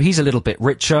 So he's a little bit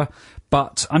richer,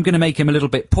 but I'm going to make him a little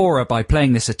bit poorer by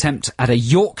playing this attempt at a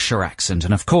Yorkshire accent.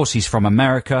 And of course he's from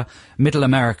America, Middle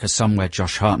America somewhere,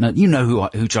 Josh Hartnett. You know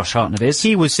who Josh Hartnett is.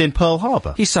 He was in Pearl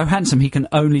Harbor. He's so handsome he can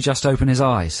only just open his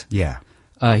eyes. Yeah.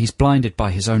 He's blinded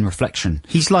by his own reflection.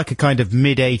 He's like a kind of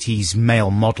mid-80s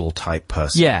male model type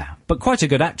person. Yeah, but quite a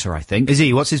good actor, I think. Is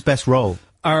he? What's his best role?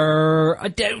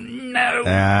 I don't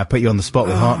know. Put you on the spot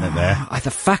with Hartnett there.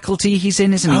 The Faculty he's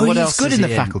in, isn't he? Oh, What he's else good is in The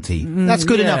he Faculty. That's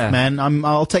good yeah. enough, man.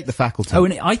 I'll take The Faculty. Oh,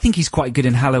 and I think he's quite good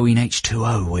in Halloween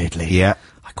H2O, weirdly. Yeah.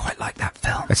 I quite like that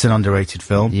film. It's an underrated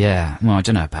film. Yeah, well, I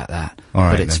don't know about that. All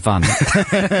right, but it's fun.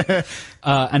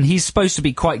 And he's supposed to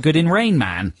be quite good in Rain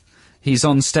Man. He's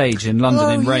on stage in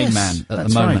London in Rain yes, Man at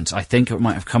that's the moment. right. I think it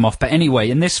might have come off. But anyway,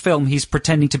 in this film, he's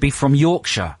pretending to be from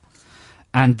Yorkshire.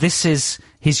 And this is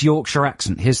his Yorkshire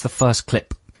accent. Here's the first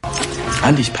clip.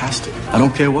 Andy's past it. I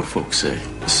don't care what folks say.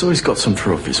 So he's got some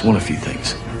trophies, won a few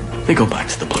things. They go back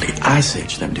to the bloody Ice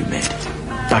Age, them do, mate.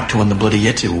 Back to when the bloody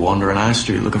Yeti were wandering High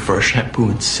Street looking for a shampoo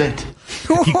and set.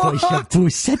 Look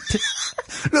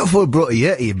for a bloody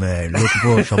Yeti, man. Looking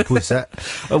for a shampoo set.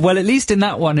 Well, at least in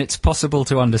that one, it's possible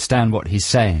to understand what he's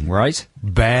saying, right?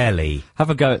 Barely. Have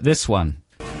a go at this one.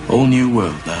 Whole new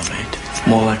world now, mate.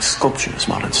 More like sculptures,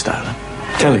 modern styling.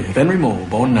 Tell you, if Henry Moore were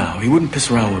born now, he wouldn't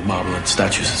piss around with marble and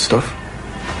statues and stuff.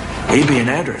 He'd be an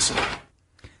hairdresser.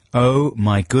 Oh,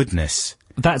 my goodness.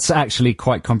 That's actually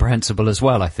quite comprehensible as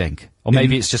well, I think. Or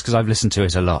maybe it's just because I've listened to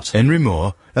it a lot. Henry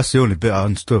Moore, that's the only bit I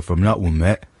understood from that one,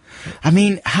 mate. I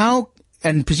mean, how...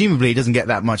 And presumably he doesn't get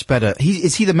that much better.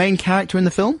 Is he the main character in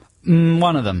the film?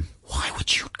 One of them. Why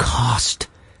would you cast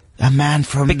a man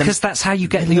from... Because that's how you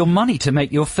get your money to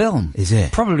make your film. Is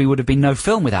it? Probably would have been no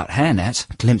film without Hairnet.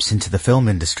 A glimpse into the film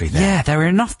industry there. Yeah, there are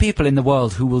enough people in the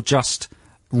world who will just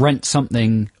rent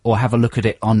something or have a look at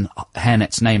it on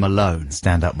Hairnet's name alone.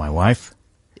 Stand up, my wife.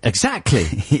 Exactly.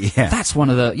 Yeah. That's one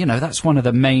of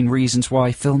the main reasons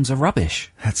why films are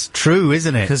rubbish. That's true,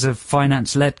 isn't it? Because of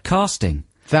finance-led casting.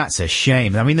 That's a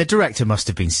shame. I mean, the director must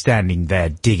have been standing there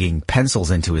digging pencils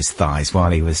into his thighs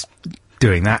while he was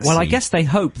doing that Well, I scene. guess they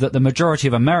hope that the majority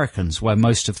of Americans, where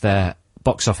most of their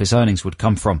box office earnings would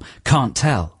come from, can't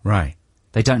tell. Right.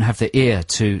 They don't have the ear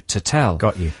to tell.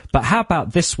 Got you. But how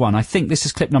about this one? I think this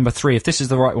is clip number 3. If this is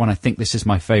the right one, I think this is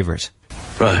my favourite.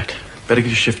 Right. Better get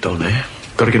your shift on there.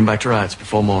 Gotta get him back to rides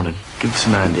before morning. Give us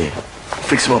an idea.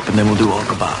 Fix him up and then we'll do all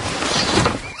goodbye.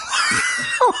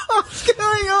 What's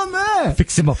going on there?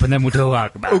 Fix him up and then we'll do all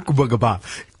Goodbye.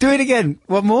 Do it again.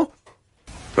 One more.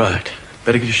 Right.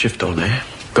 Better get your shift on there.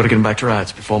 Gotta get him back to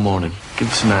rides before morning. Give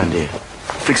us an idea.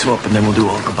 Fix him up and then we'll do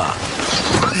all goodbye.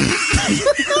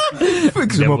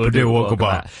 Fix him up and do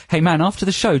walkabout. Hey man, after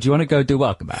the show, do you want to go do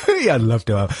walkabout? Yeah, I'd love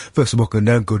to. Fix him up and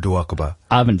then go do walkabout.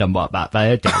 I haven't done walkabout, but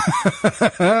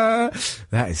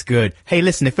That is good. Hey,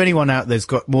 listen, if anyone out there's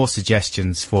got more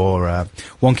suggestions for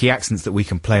wonky accents that we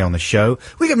can play on the show,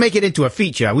 we can make it into a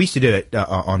feature. We used to do it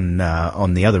on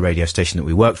the other radio station that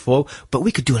we worked for, but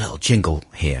we could do a little jingle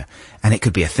here, and it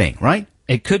could be a thing, right?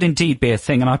 It could indeed be a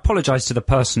thing, and I apologise to the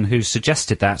person who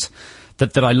suggested that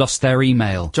I lost their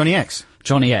email. Johnny X,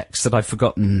 that I've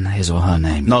forgotten his or her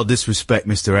name. No disrespect,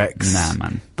 Mr. X. Nah,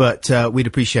 man. But we'd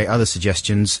appreciate other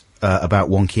suggestions about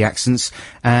wonky accents.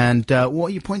 And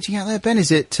what are you pointing at there, Ben?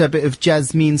 Is it a bit of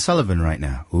Jasmine Sullivan right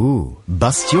now? Ooh,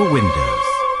 bust your windows.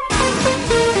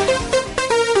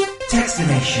 Text the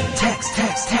nation. Text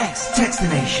the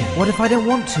nation. What if I don't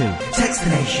want to? Text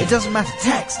the nation. It doesn't matter.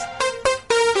 Text.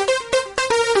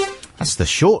 That's the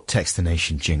short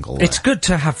Text-the-Nation jingle. It's good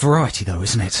to have variety, though,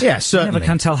 isn't it? Yeah, certainly. You never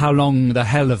can tell how long the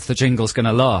hell of the jingle's going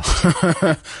to last.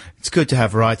 It's good to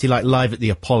have variety, like Live at the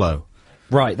Apollo.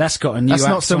 Right, that's got a new That's act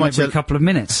not so on much every couple of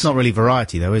minutes. It's not really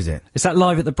variety, though, is it? Is that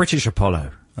Live at the British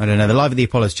Apollo? I don't know. The Live at the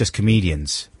Apollo is just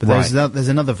comedians. But there's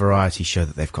another variety show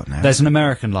that they've got now. There's an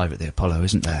American Live at the Apollo,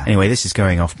 isn't there? Anyway, this is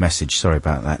going off message. Sorry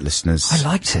about that, listeners. I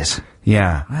liked it.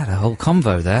 Yeah. I had a whole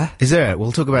convo there. Is there?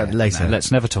 We'll talk about it later. No,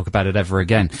 let's never talk about it ever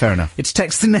again. Fair enough. It's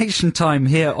Text the Nation time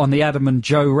here on the Adam and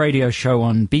Joe radio show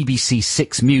on BBC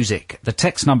 6 Music. The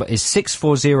text number is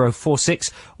 64046.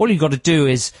 All you've got to do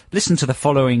is listen to the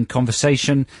following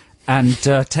conversation and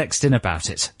text in about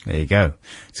it. There you go.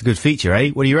 It's a good feature, eh?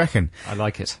 What do you reckon? I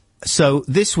like it. So,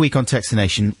 this week on Text the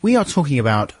Nation, we are talking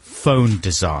about phone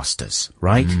disasters,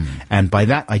 right? And by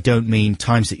that, I don't mean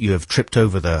times that you have tripped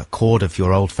over the cord of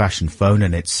your old-fashioned phone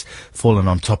and it's fallen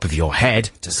on top of your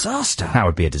head. Disaster. That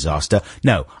would be a disaster.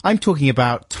 No, I'm talking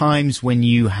about times when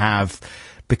you have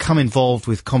become involved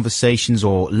with conversations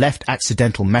or left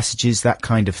accidental messages, that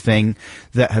kind of thing,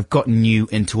 that have gotten you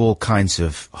into all kinds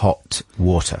of hot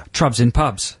water. Trubs in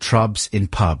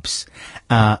pubs.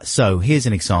 So here's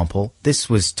an example. This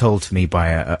was told to me by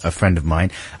a friend of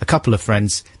mine. A couple of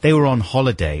friends, they were on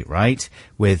holiday, right?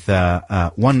 With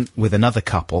another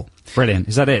couple. Brilliant.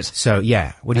 Is that it? So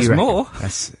yeah, what do you reckon? More?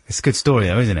 It's a good story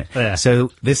though, isn't it? Yeah.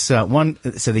 So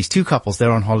these two couples,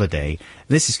 they're on holiday.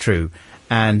 This is true.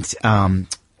 And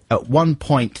at one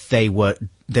point they were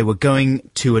going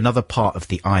to another part of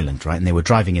the island, right? And they were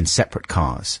driving in separate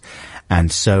cars. And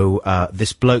so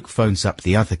this bloke phones up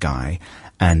the other guy,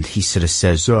 and he sort of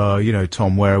says,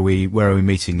 Tom, where are we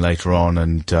meeting later on?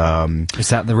 And is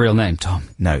that the real name, Tom?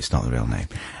 No, it's not the real name.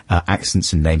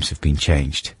 Accents and names have been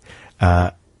changed.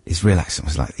 His real accent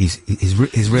was like his real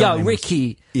name. Yo,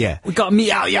 Ricky. Yeah. We got me.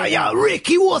 Yo,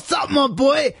 Ricky, what's up, my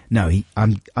boy? No,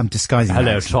 I'm disguising.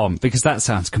 Hello, Tom, because that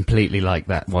sounds completely like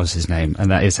that was his name,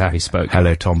 and that is how he spoke.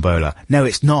 Hello, Tom Bowler. No,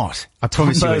 it's not. I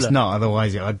promise you it's not,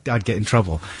 otherwise I'd get in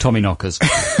trouble. Tommy Knockers.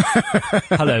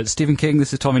 Hello, it's Stephen King,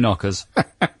 this is Tommy Knockers.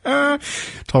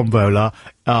 Tom Bowler.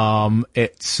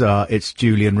 It's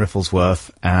Julian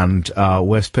Rifflesworth, and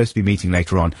we're supposed to be meeting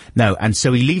later on. No, and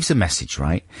so he leaves a message,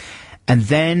 right? And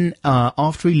then,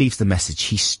 after he leaves the message,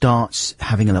 he starts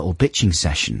having a little bitching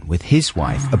session with his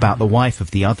wife about the wife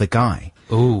of the other guy.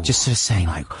 Ooh. Just sort of saying,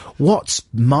 like, what's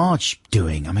Marge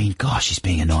doing? I mean, gosh, she's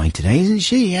being annoying today, isn't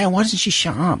she? Yeah, why doesn't she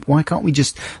shut up? Why can't we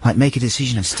just, like, make a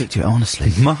decision and stick to it honestly?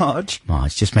 Marge,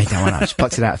 just made that one up. Just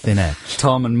plucked it out of thin air.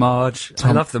 Tom and Marge.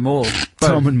 I love them all.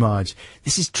 Tom and Marge.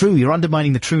 This is true. You're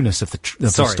undermining the trueness of the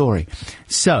story.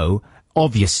 So,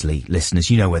 obviously, listeners,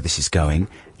 you know where this is going.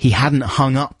 He hadn't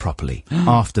hung up properly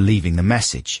after leaving the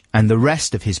message, and the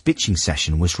rest of his bitching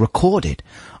session was recorded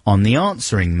on the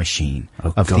answering machine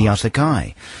of the other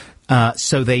guy.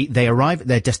 So they arrive at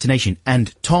their destination,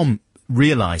 and Tom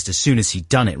realised as soon as he'd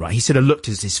done it, right, he sort of looked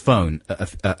at his phone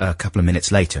a couple of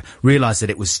minutes later, realised that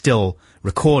it was still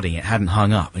recording, it hadn't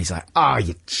hung up, and he's like,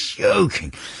 you're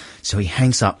joking. So he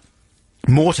hangs up,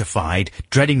 mortified,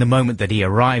 dreading the moment that he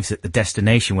arrives at the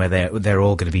destination where they're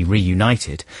all going to be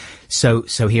reunited. So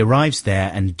he arrives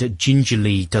there and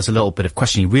gingerly does a little bit of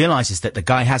questioning. He realizes that the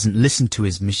guy hasn't listened to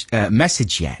his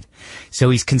message yet.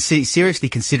 So he's seriously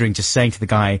considering just saying to the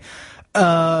guy,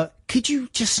 could you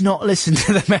just not listen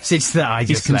to the message that I He's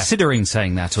just left? considering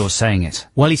saying that or saying it.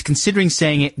 Well, he's considering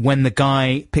saying it when the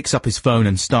guy picks up his phone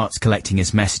and starts collecting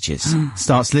his messages,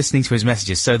 starts listening to his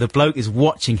messages. So the bloke is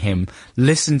watching him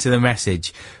listen to the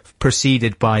message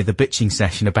preceded by the bitching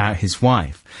session about his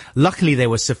wife. Luckily, they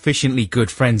were sufficiently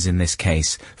good friends in this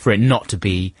case for it not to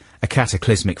be a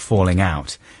cataclysmic falling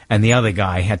out. And the other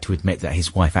guy had to admit that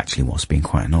his wife actually was being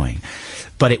quite annoying.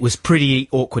 But it was pretty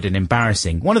awkward and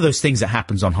embarrassing. One of those things that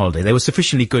happens on holiday. They were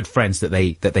sufficiently good friends that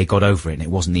they got over it and it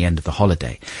wasn't the end of the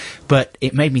holiday. But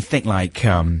it made me think like,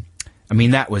 I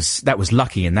mean, that was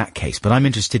lucky in that case, but I'm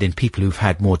interested in people who've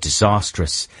had more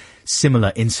disastrous,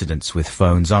 similar incidents with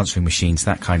phones, answering machines,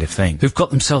 that kind of thing. Who've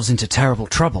got themselves into terrible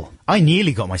trouble. I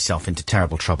nearly got myself into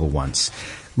terrible trouble once.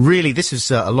 Really, this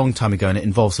was a long time ago, and it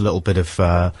involves a little bit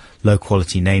of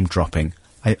low-quality name-dropping.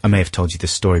 I may have told you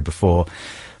this story before.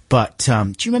 But do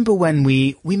you remember when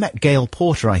we met Gail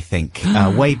Porter, I think,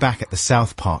 way back at the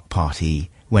South Park party?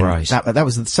 When right. That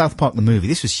was the South Park the movie.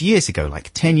 This was years ago,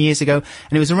 like 10 years ago.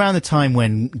 And it was around the time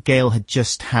when Gail had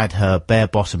just had her bare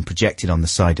bottom projected on the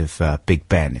side of Big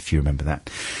Ben, if you remember that,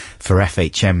 for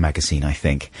FHM magazine, I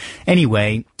think.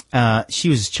 Anyway, she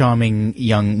was a charming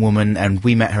young woman, and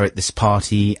we met her at this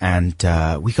party, and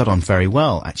we got on very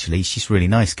well, actually. She's really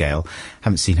nice, Gail.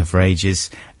 Haven't seen her for ages.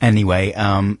 Anyway,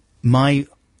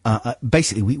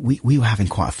 basically, we were having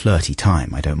quite a flirty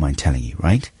time, I don't mind telling you,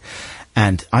 right?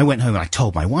 And I went home and I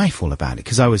told my wife all about it,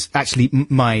 because I was actually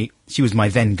she was my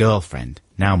then girlfriend,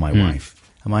 now my wife.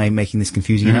 Am I making this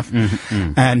confusing enough?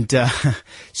 And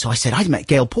so I said, I'd met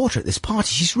Gail Porter at this party.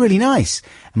 She's really nice.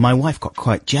 And my wife got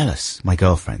quite jealous. My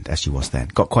girlfriend, as she was then,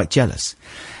 got quite jealous,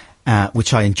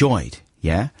 which I enjoyed,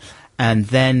 yeah? And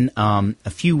then a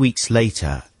few weeks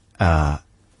later, I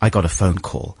got a phone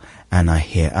call. And I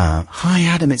hear, hi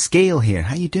Adam, it's Gail here.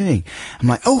 How you doing? I'm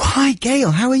like, oh, hi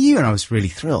Gail, how are you? And I was really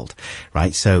thrilled,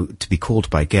 right? So to be called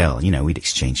by Gail, you know, we'd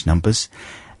exchanged numbers.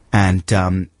 And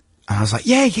I was like,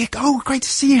 yeah, oh, great to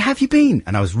see you. How have you been?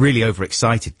 And I was really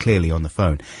overexcited, clearly, on the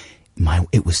phone.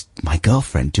 It was my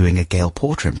girlfriend doing a Gail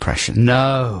Porter impression.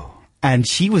 No. And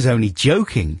she was only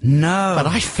joking. No. But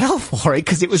I fell for it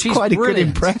because it was quite brilliant. A good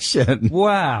impression.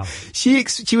 Wow. She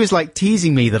was like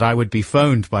teasing me that I would be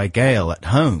phoned by Gail at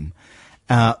home.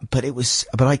 But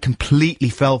I completely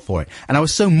fell for it. And I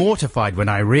was so mortified when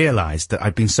I realized that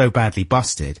I'd been so badly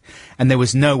busted, and there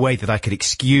was no way that I could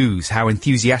excuse how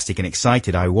enthusiastic and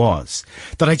excited I was,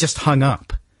 that I just hung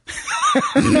up.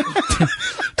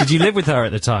 Did you live with her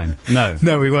at the time? No.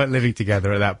 No, we weren't living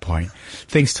together at that point.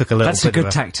 Things took a little That's bit a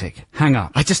good tactic. Hang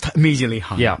up. I just immediately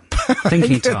hung up.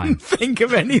 Thinking I couldn't time. think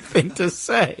of anything to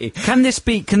say. Can this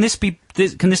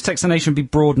textination be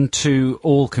broadened to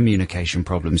all communication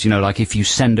problems? You know, like if you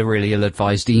send a really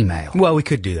ill-advised email. Well, we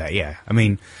could do that, yeah. I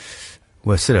mean,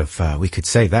 we're sort of, we could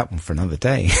save that one for another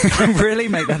day. Really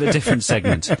make that a different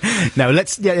segment. No,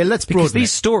 let's because broaden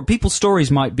these people's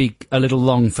stories might be a little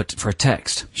long for a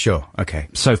text. Sure, okay.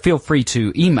 So feel free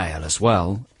to email as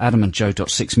well,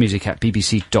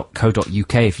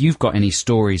 adamandjoe.6music@bbc.co.uk if you've got any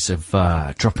stories of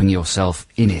dropping yourself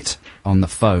in it on the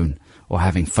phone, or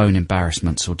having phone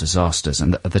embarrassments or disasters.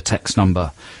 And the text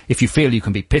number, if you feel you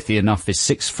can be pithy enough, is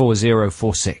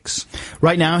 64046.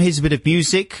 Right now, here's a bit of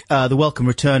music. The welcome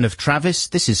return of Travis.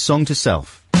 This is Song to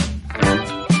Self.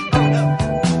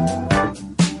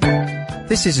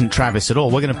 This isn't Travis at all.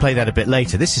 We're going to play that a bit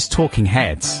later. This is Talking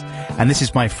Heads. And this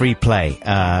is my free play.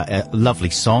 A lovely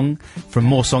song from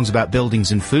More Songs About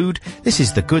Buildings and Food. This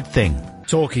is The Good Thing.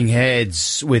 Talking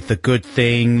Heads with The Good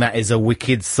Thing. That is a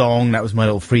wicked song. That was my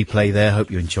little free play there. Hope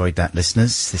you enjoyed that,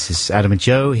 listeners. This is Adam and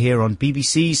Joe here on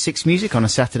BBC 6 Music on a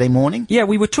Saturday morning. Yeah,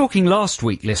 we were talking last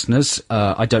week, listeners,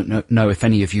 I don't know if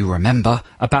any of you remember,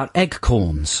 about egg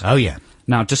corns. Oh, yeah.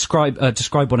 Now, describe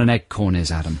what an egg corn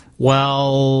is, Adam.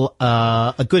 Well,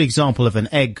 a good example of an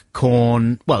egg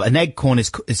corn... Well, an egg corn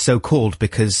is so called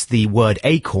because the word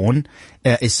acorn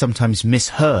is sometimes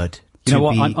misheard. You know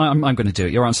what? I'm going to do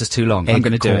it. Your answer's too long. I'm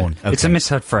going to do it. Okay. It's a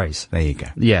misheard phrase. There you go.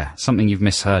 Yeah, something you've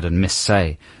misheard and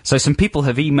missay. So some people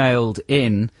have emailed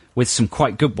in with some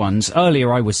quite good ones.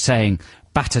 Earlier I was saying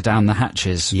batter down the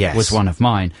hatches was one of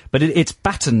mine. But it's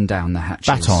batten down the hatches.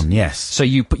 Baton, yes. So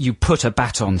you put a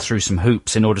baton through some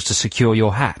hoops in order to secure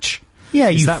your hatch. Yeah,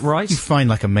 is that right? You find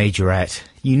like a majorette,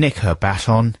 you nick her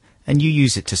baton, and you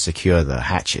use it to secure the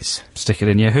hatches. Stick it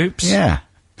in your hoops? Yeah.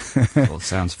 Well,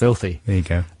 sounds filthy. There you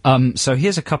go. So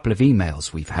here's a couple of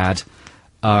emails we've had.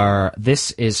 This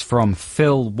is from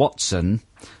Phil Watson.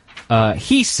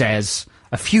 He says,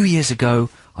 a few years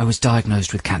ago, I was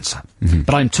diagnosed with cancer.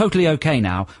 But I'm totally okay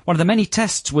now. One of the many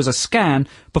tests was a scan.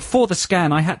 Before the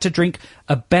scan, I had to drink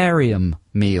a barium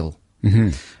meal.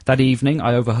 That evening,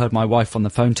 I overheard my wife on the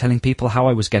phone telling people how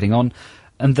I was getting on,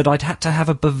 and that I'd had to have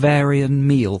a Bavarian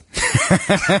meal.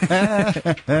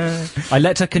 I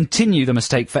let her continue the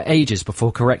mistake for ages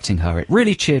before correcting her. It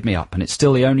really cheered me up, and it's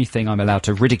still the only thing I'm allowed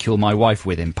to ridicule my wife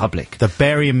with in public. The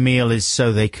barium meal is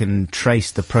so they can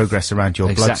trace the progress around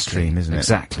your bloodstream, isn't it?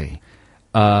 Exactly.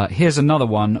 Here's another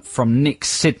one from Nick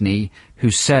Sidney, who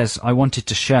says, I wanted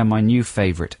to share my new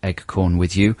favourite egg corn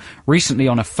with you. Recently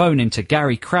on a phone-in to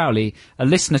Gary Crowley, a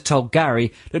listener told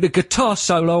Gary that the guitar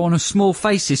solo on a Small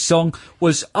Faces song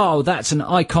was, that's an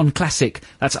icon classic.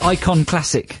 That's icon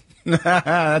classic.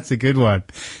 That's a good one.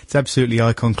 It's absolutely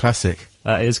icon classic.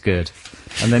 That is good.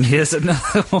 And then here's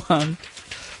another one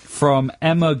from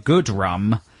Emma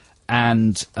Goodrum.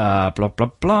 And, blah,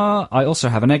 blah, blah. I also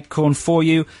have an egg corn for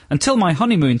you. Until my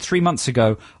honeymoon 3 months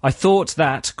ago, I thought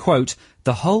that, quote,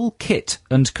 the whole kit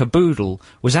and caboodle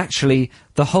was actually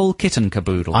the whole kit and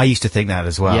caboodle. I used to think that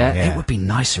as well. Yeah, it would be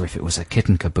nicer if it was a kit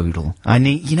and caboodle.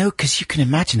 Because you can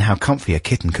imagine how comfy a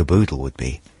kit and caboodle would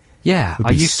be. Yeah,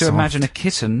 I used to imagine a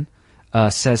kitten,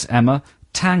 says Emma,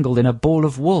 tangled in a ball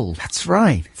of wool. That's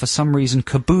right. For some reason,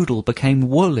 caboodle became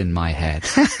wool in my head.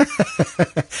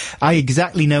 I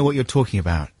exactly know what you're talking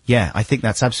about. Yeah, I think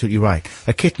that's absolutely right.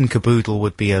 A kitten caboodle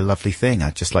would be a lovely thing.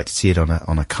 I'd just like to see it on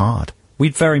a card.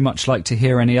 We'd very much like to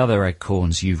hear any other egg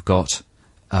corns you've got.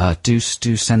 Do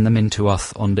send them in to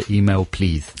us on the email,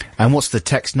 please. And what's the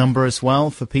text number as well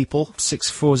for people?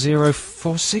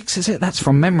 64046, is it? That's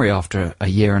from memory after a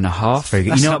year and a half. Very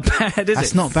good. That's not bad, is it?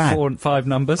 That's not bad. 4 and 5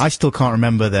 numbers. I still can't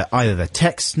remember either the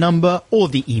text number or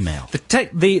the email.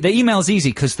 The email's easy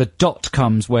because the dot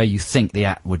comes where you think the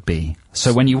at would be.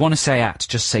 So when you want to say at,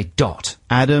 just say dot.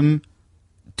 Adam.Joe.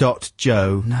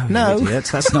 No. Idiot.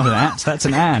 That's not an at. That's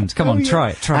an and. Come on, try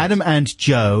it. Adam and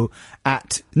Joe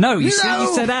at... No, you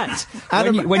said at.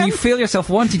 When you feel yourself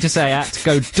wanting to say at,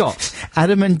 go dot.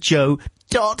 Adam and Joe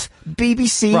dot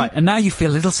BBC. Right, and now you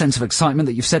feel a little sense of excitement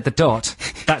that you've said the dot.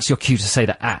 That's your cue to say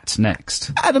the at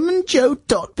next. Adam and Joe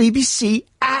dot BBC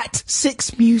at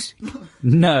 6 Music.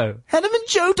 No. Adam and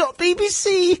Joe dot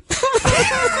BBC.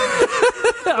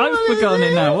 I've forgotten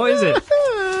it now. What is it?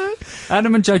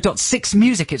 Adam and Joe dot 6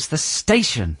 Music. It's the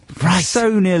station. Right. I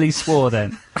so nearly swore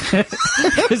then.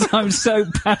 Because I'm so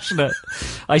passionate.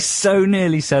 I so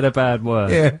nearly said a bad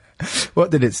word. Yeah. What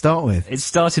did it start with? It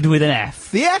started with an F.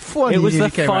 The F one? It was the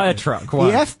fire truck one.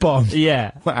 The F-bomb?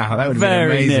 Yeah. Wow, that would have been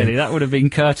very amazing. nearly. That would have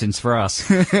been curtains for us.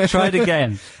 Try it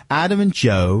again. Adam and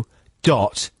Joe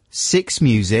dot 6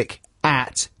 Music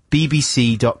at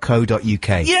bbc.co.uk.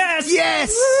 Yes! Yes!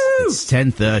 Woo! It's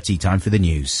 10:30, time for the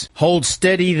news. Hold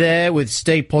steady there with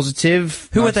Stay Positive.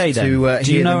 Who are they then?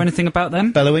 Do you know anything about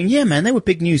them? Bellowing. Yeah, man, they were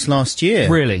big news last year.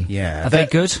 Really? Yeah. Are they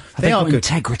good? They are got good.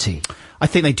 Integrity. I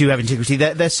think they do have integrity.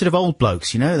 They're sort of old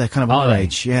blokes, you know? They're kind of our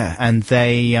age, yeah. And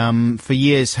they, for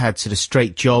years had sort of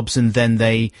straight jobs, and then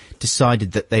they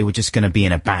decided that they were just going to be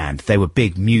in a band. They were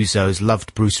big musos,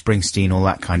 loved Bruce Springsteen, all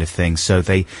that kind of thing. So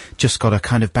they just got a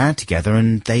kind of band together,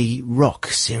 and they rock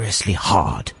seriously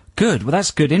hard. Good. Well, that's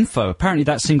good info. Apparently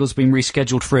that single's been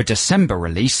rescheduled for a December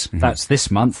release. Mm-hmm. That's this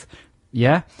month.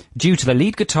 Yeah. Due to the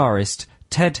lead guitarist,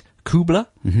 Ted Kubler,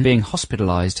 being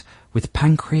hospitalised with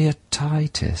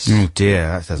pancreatitis. Oh dear,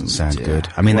 that doesn't sound good.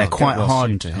 I mean, they're quite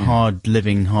hard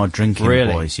living, hard drinking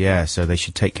boys, yeah, so they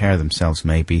should take care of themselves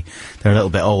maybe. They're a little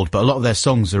bit old, but a lot of their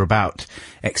songs are about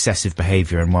excessive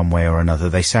behaviour in one way or another.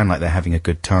 They sound like they're having a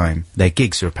good time. Their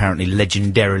gigs are apparently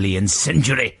legendarily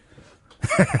incendiary.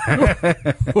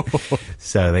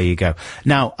 So there you go.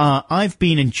 Now, I've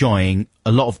been enjoying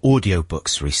a lot of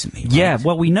audiobooks recently. Right? Yeah,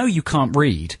 well, we know you can't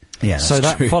read. Yeah, so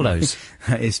that follows.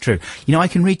 That is true. You know, I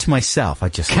can read to myself, I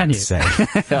just like to say.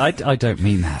 I don't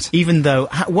mean that. Even though,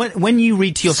 when you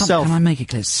read to yourself... Can I make it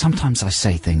clear? Sometimes I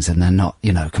say things and they're not,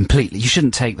 completely. You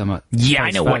shouldn't take them at Yeah, I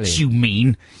know value. what you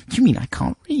mean. You mean I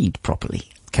can't read properly?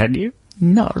 Can you?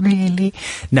 Not really.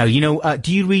 No,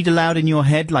 do you read aloud in your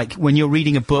head? Like, when you're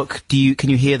reading a book,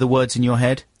 can you hear the words in your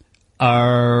head?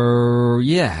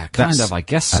 Yeah, kind of, I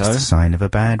guess so. That's the sign of a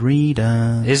bad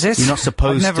reader. Is it? You're not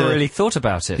supposed to... I've never really thought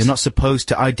about it. You're not supposed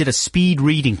to... I did a speed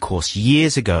reading course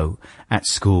years ago at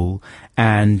school,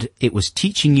 and it was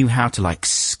teaching you how to,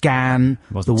 scan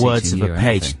the words of a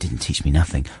page. It didn't teach me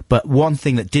nothing. But one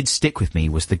thing that did stick with me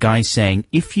was the guy saying,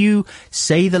 if you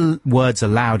say the words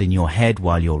aloud in your head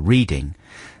while you're reading,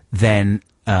 then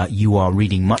you are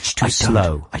reading much too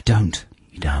slow. I don't.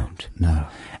 You don't? No.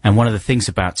 And one of the things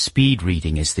about speed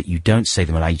reading is that you don't say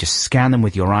them aloud. You just scan them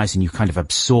with your eyes and you kind of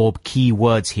absorb key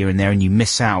words here and there and you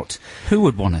miss out. Who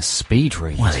would want to speed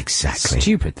read? Well, exactly.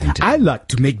 Stupid thing to do. I like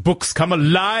to make books come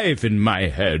alive in my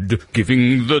head,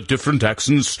 giving the different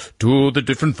accents to the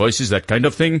different voices, that kind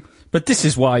of thing. But this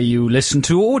is why you listen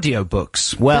to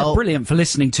audiobooks. Well, they're brilliant for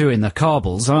listening to in the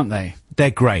carbles, aren't they? They're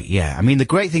great, yeah. I mean, the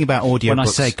great thing about audiobooks... When I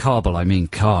say carble, I mean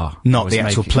car. Not the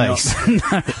actual place.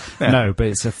 No, but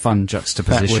it's a fun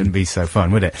juxtaposition. That wouldn't be so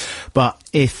fun, would it? But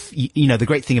if, you know, the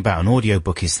great thing about an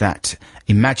audiobook is that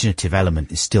imaginative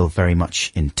element is still very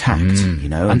much intact, you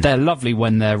know. And they're lovely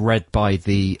when they're read by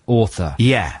the author.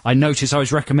 Yeah. I noticed I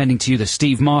was recommending to you the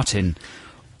Steve Martin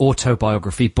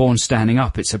autobiography, Born Standing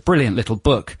Up. It's a brilliant little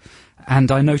book.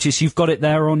 And I notice you've got it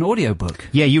there on audiobook.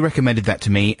 Yeah, you recommended that to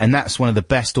me, and that's one of the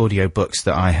best audiobooks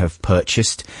that I have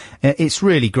purchased. It's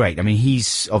really great. I mean,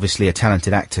 he's obviously a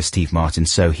talented actor, Steve Martin,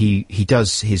 so he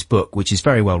does his book, which is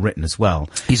very well written as well.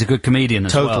 He's a good comedian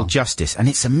as well. Total Justice, and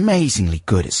it's amazingly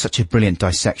good. It's such a brilliant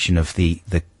dissection of the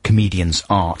comedian's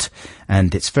art,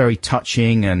 and it's very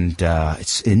touching, and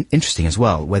it's interesting as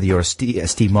well, whether you're a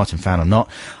Steve Martin fan or not.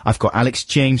 I've got Alex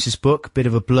James's book, Bit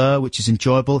of a Blur, which is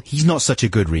enjoyable. He's not such a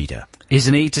good reader.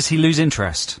 Isn't he? Does he lose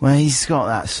interest? Well, he's got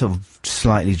that sort of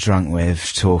slightly drunk way of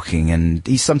talking, and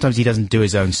sometimes he doesn't do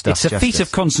his own stuff. It's a feat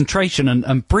of concentration,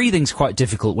 and breathing's quite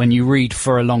difficult when you read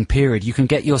for a long period. You can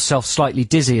get yourself slightly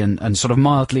dizzy and sort of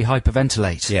mildly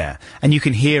hyperventilate. Yeah, and you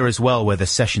can hear as well where the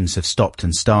sessions have stopped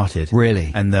and started.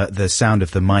 Really? And the sound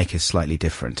of the mic is slightly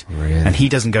different. Really? And he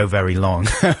doesn't go very long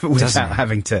without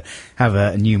having to have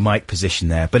a new mic position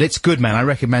there. But it's good, man. I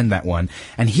recommend that one.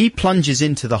 And he plunges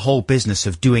into the whole business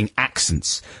of doing accents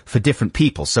for different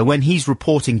people. So when he's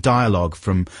reporting dialogue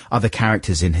from other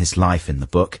characters in his life in the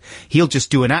book, he'll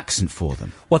just do an accent for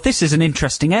them. Well, this is an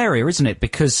interesting area, isn't it?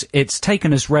 Because it's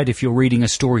taken as read if you're reading a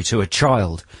story to a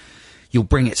child. You'll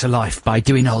bring it to life by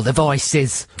doing all the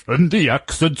voices. And the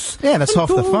accents. Yeah, that's half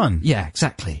the fun. Yeah,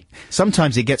 exactly.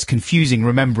 Sometimes it gets confusing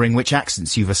remembering which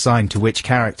accents you've assigned to which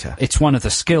character. It's one of the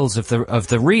skills of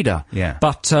the reader. Yeah.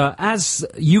 But as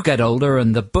you get older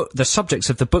and the subjects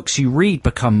of the books you read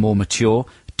become more mature,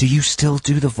 do you still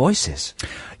do the voices?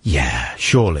 Yeah,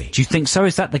 surely. Do you think so?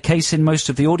 Is that the case in most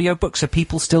of the audiobooks? Are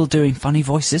people still doing funny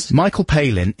voices? Michael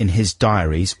Palin, in his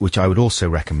diaries, which I would also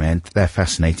recommend, they're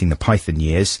fascinating, the Python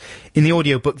years, in the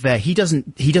audiobook there, he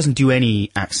doesn't do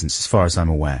any accents as far as I'm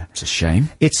aware. It's a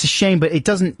shame. It's a shame, but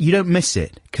you don't miss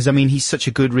it, because I mean, he's such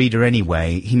a good reader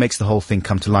anyway, he makes the whole thing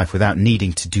come to life without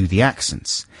needing to do the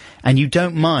accents. And you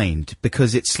don't mind,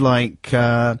 because it's like,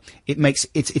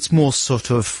 it's more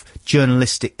sort of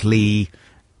journalistically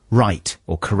right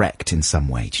or correct in some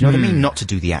way. Do you know what I mean? Not to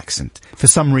do the accent for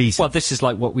some reason. Well, this is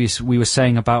like what we were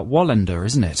saying about Wallander,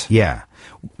 isn't it? Yeah.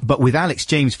 But with Alex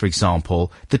James, for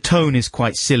example, the tone is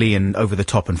quite silly and over the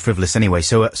top and frivolous anyway.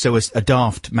 So a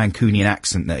daft Mancunian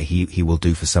accent that he will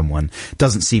do for someone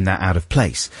doesn't seem that out of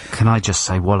place. Can I just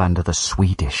say Wallander, the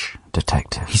Swedish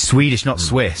detective? He's Swedish, not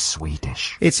Swiss.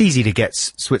 Swedish. It's easy to get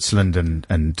Switzerland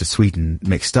and Sweden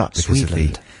mixed up because of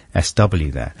the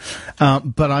SW there.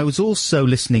 But I was also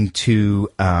listening to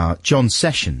John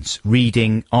Sessions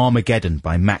reading Armageddon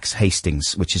by Max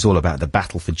Hastings, which is all about the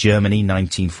battle for Germany,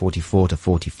 1944 to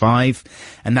 45.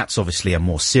 And that's obviously a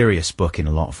more serious book in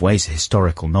a lot of ways, a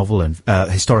historical novel, and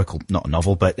not a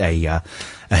novel, but a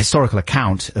historical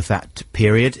account of that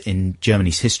period in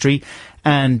Germany's history.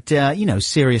 And,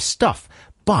 serious stuff.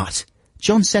 But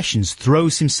John Sessions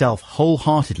throws himself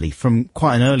wholeheartedly from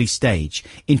quite an early stage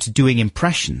into doing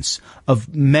impressions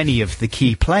of many of the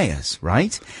key players,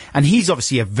 right? And he's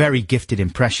obviously a very gifted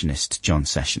impressionist, John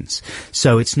Sessions.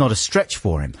 So it's not a stretch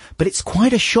for him. But it's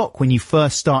quite a shock when you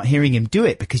first start hearing him do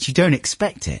it because you don't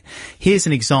expect it. Here's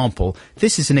an example.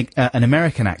 This is an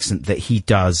American accent that he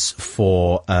does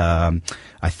for,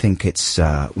 I think it's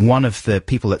one of the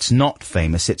people that's not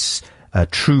famous. It's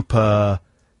Trooper...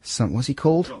 what's he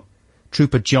called?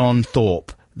 Trooper John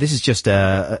Thorpe. This is just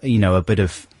a bit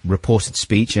of reported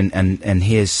speech, and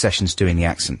here's Sessions doing the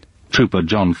accent. Trooper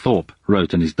John Thorpe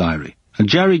wrote in his diary, "And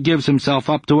Jerry gives himself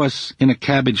up to us in a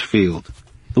cabbage field.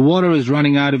 The water is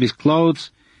running out of his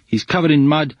clothes, he's covered in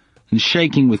mud and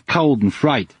shaking with cold and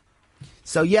fright."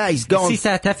 So yeah, he's going... Is he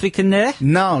South African there?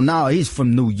 No, he's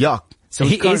from New York. So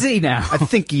is he now? I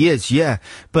think he is, yeah.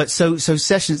 But so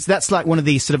Sessions, that's like one of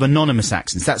these sort of anonymous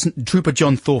accents. Trooper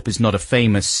John Thorpe is not a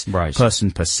famous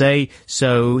person per se,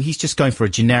 so he's just going for a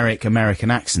generic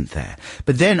American accent there.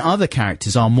 But then other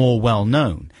characters are more well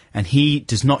known, and he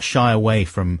does not shy away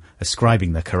from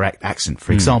ascribing the correct accent.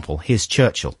 For example, here's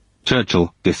Churchill.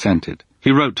 Churchill dissented.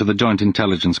 He wrote to the Joint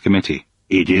Intelligence Committee.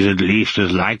 It is at least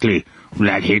as likely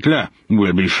that Hitler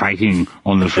will be fighting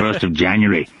on the 1st of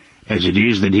January as it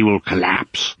is that he will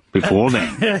collapse before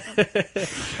then.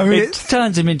 I mean, It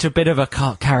turns him into a bit of a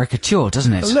caricature,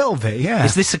 doesn't it? a little bit, yeah.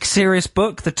 Is this a serious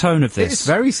book, the tone of this? It's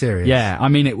very serious. Yeah, I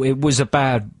mean, it was a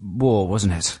bad war,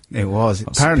 wasn't it? It was.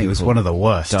 Apparently it was one of the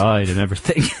worst. Died and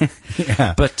everything.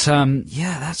 Yeah. But,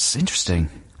 yeah, that's interesting.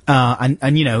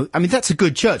 And you know, I mean, that's a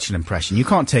good Churchill impression. You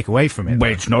can't take away from it.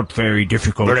 But it's not very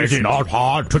difficult. But it's not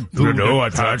hard to do a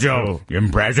Churchill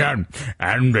impression.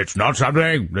 And it's not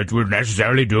something that you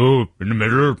necessarily do in the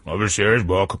middle of a serious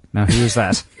book. Now, who was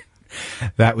that?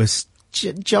 That was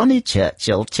Johnny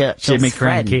Churchill, Churchill's Jimmy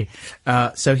friend. Cranky.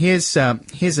 so here's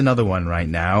another one right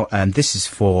now, and this is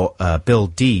for Bill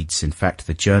Deeds, in fact,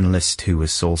 the journalist who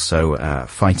was also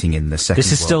fighting in the Second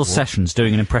This is World still War. Sessions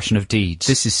doing an impression of Deeds.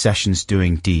 This is Sessions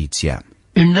doing Deeds, yeah.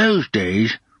 In those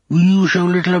days, we knew so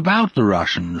little about the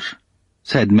Russians,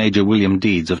 said Major William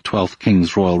Deeds of 12th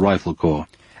King's Royal Rifle Corps.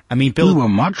 I mean, We were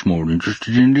much more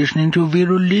interested in listening to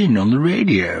Vera Lynn on the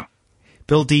radio.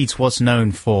 Bill Deeds was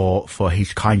known for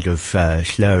his kind of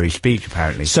slurry speech,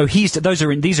 apparently. So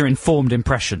these are informed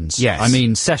impressions. Yes. I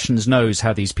mean, Sessions knows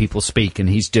how these people speak, and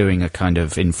he's doing a kind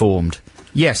of informed.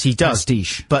 Yes, he does.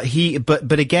 Pastiche.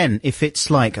 But again, if it's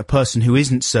like a person who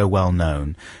isn't so well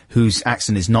known, whose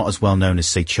accent is not as well known as,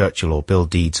 say, Churchill or Bill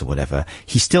Deeds or whatever,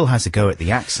 he still has a go at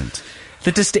the accent.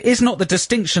 Is not the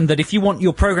distinction that if you want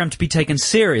your program to be taken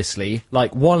seriously,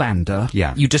 like Wallander,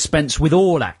 you dispense with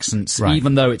all accents, Right.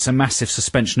 even though it's a massive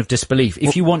suspension of disbelief.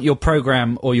 If you want your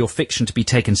program or your fiction to be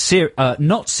taken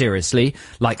not seriously,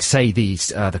 like say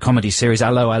the comedy series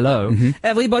Hello Hello,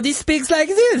 everybody speaks like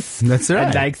this. That's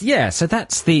right. And so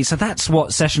that's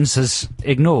what Sessions has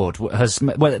ignored.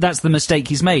 That's the mistake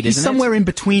he's made. He's isn't somewhere in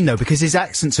between, though, because his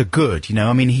accents are good. You know,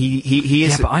 I mean, he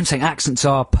is. Yeah, but I'm saying accents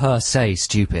are per se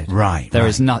stupid. Right. There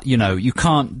is not, you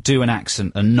can't do an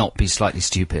accent and not be slightly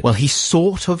stupid. Well, he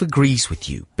sort of agrees with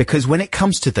you, because when it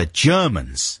comes to the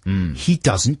Germans, he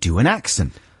doesn't do an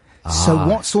accent. So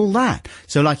what's all that?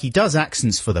 So, like, he does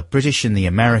accents for the British and the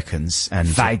Americans, and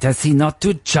why does he not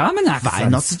do German accents? why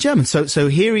not the German? So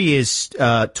here he is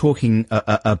talking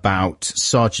about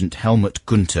Sergeant Helmut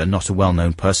Gunther, not a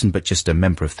well-known person, but just a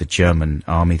member of the German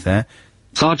army there.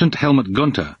 Sergeant Helmut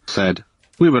Gunther said,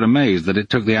 "We were amazed that it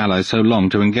took the Allies so long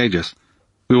to engage us.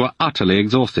 We were utterly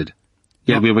exhausted.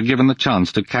 Yet we were given the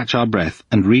chance to catch our breath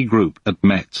and regroup at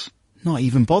Metz." Not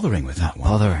even bothering with that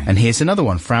one. And here's another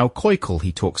one, Frau Keuchel,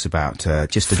 he talks about,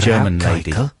 just a German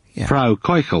lady. Yeah. Frau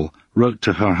Keuchel wrote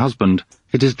to her husband,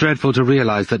 "It is dreadful to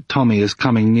realize that Tommy is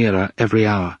coming nearer every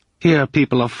hour. Here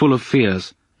people are full of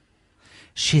fears."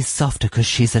 She's softer because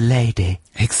she's a lady.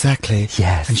 Exactly.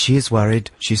 Yes. And she is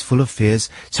worried. She's full of fears.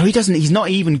 So he's not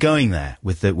even going there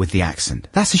with the accent.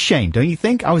 That's a shame, don't you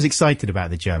think? I was excited about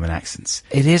the German accents.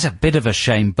 It is a bit of a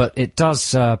shame, but it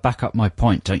does back up my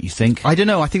point, don't you think? I don't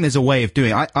know. I think there's a way of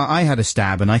doing it. I had a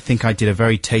stab, and I think I did a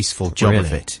very tasteful job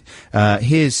of it.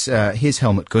 Here's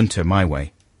Helmut Gunther, my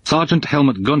way. Sergeant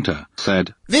Helmut Gunther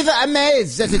said, "We were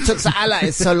amazed that it took the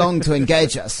Allies so long to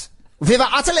engage us. We were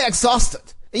utterly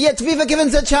exhausted. Yet we were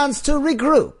given the chance to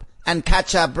regroup and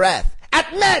catch our breath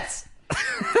at Metz."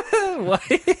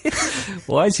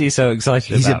 Why is he so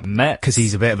excited about Metz? Because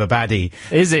he's a bit of a baddie.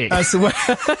 Is he? That's the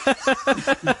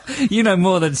way. You know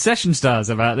more than Sessions does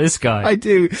about this guy. I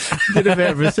do. Did a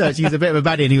bit of research. He's a bit of a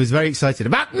baddie, and he was very excited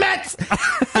about Metz.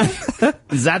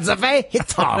 That's the way he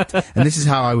talked. And this is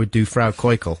how I would do Frau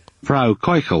Keuchel. Frau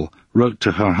Keuchel wrote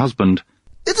to her husband,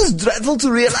 "It is dreadful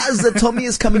to realize that Tommy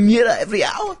is coming nearer every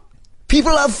hour.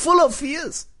 People are full of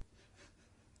fears."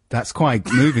 That's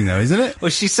quite moving, though, isn't it? Well,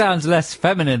 she sounds less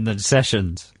feminine than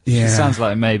Sessions. Yeah. She sounds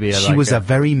like maybe She was a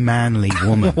very manly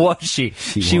woman. Was she?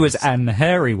 She was Anne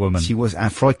Hairy woman. She was.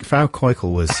 Frau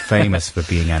Keuchel was famous for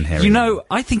being Anne Hairy. You know,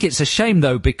 I think it's a shame,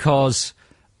 though, because...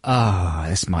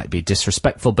 this might be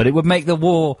disrespectful, but it would make the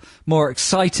war more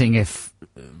exciting if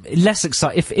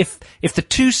the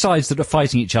two sides that are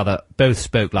fighting each other both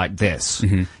spoke like this.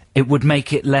 It would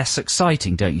make it less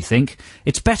exciting, don't you think?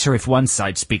 It's better if one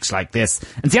side speaks like this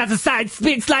and the other side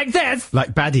speaks like this.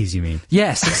 Like baddies, you mean?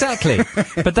 Yes, exactly.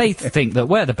 But they think that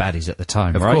we're the baddies at the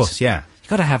time, right? Of course, yeah.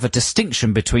 You've got to have a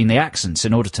distinction between the accents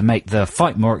in order to make the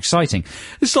fight more exciting.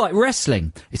 It's like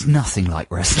wrestling. It's nothing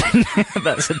like wrestling.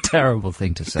 That's a terrible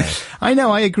thing to say. I know,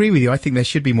 I agree with you. I think there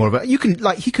should be more of a... he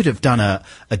could have done a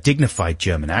dignified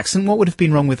German accent. What would have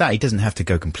been wrong with that? He doesn't have to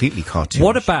go completely cartoonish.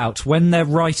 What about when they're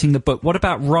writing the book, what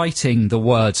about writing the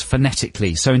words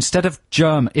phonetically? So instead of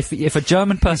German, if a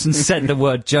German person said the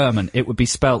word German, it would be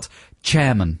spelt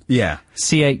chairman. Yeah.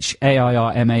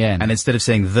 CHAIRMAN. And instead of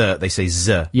saying the, they say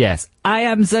z. Yes. I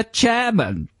am the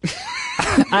chairman.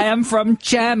 I am from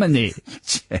Germany.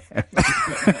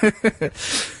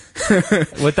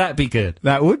 Would that be good?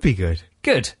 That would be good.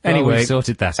 Good. Anyway, well, we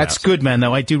sorted that that's out. good, man,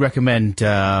 though. I do recommend,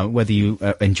 whether you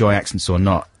enjoy accents or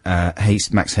not,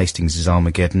 Max Hastings'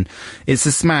 Armageddon. It's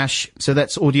a smash. So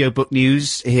that's audiobook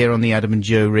news here on the Adam and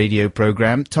Joe radio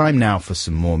program. Time now for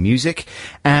some more music.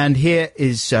 And here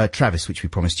is Travis, which we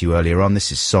promised you earlier on.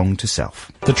 This is Song to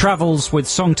Self. The Travels with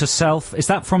Song to Self. Is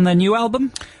that from their new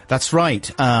album? That's right.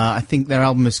 I think their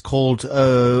album is called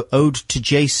Ode to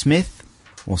J. Smith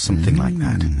or something like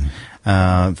that.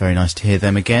 Very nice to hear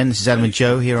them again. This is Adam and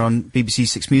Joe here on BBC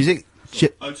Six Music.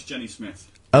 Ode to Jenny Smith.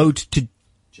 Ode to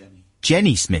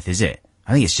Jenny Smith, is it?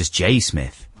 I think it's just J.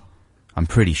 Smith. I'm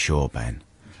pretty sure, Ben.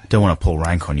 Don't want to pull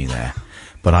rank on you there.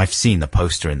 But I've seen the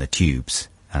poster in the tubes,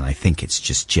 and I think it's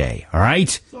just J. All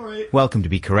right? Sorry. Welcome to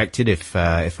be corrected if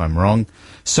I'm wrong.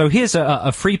 So here's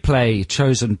a free play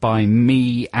chosen by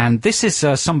me, and this is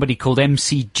somebody called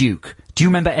MC Duke. Do you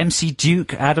remember MC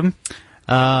Duke, Adam?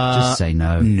 Just say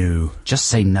no. No. Just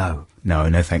say no.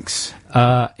 No thanks.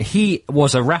 He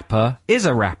was a rapper, is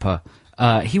a rapper.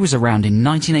 He was around in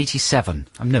 1987.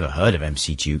 I've never heard of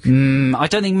MC Duke. I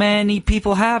don't think many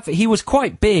people have. He was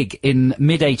quite big in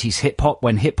mid-80s hip-hop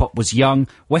when hip-hop was young.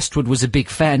 Westwood was a big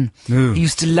fan. Ooh. He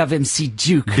used to love MC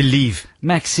Duke. Believe.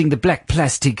 Maxing the black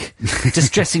plastic,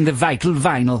 distressing the vital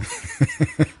vinyl.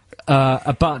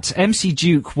 But MC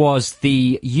Duke was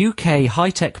the UK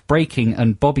high-tech breaking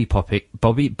and Bobby popping.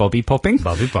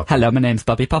 Hello, my name's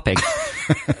Bobby Popping.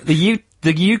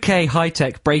 The UK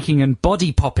high-tech breaking and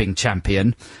body popping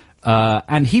champion,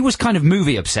 and he was kind of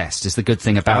movie obsessed, is the good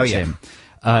thing about him.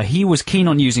 He was keen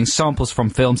on using samples from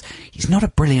films. He's not a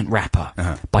brilliant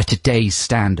rapper by today's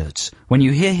standards. When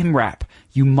you hear him rap,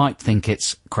 you might think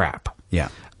it's crap. Yeah.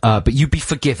 But you'd be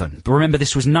forgiven. But remember,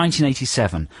 this was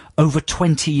 1987, over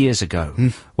 20 years ago,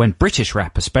 when British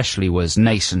rap especially was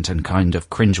nascent and kind of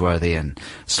cringeworthy and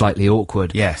slightly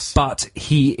awkward. Yes. But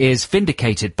he is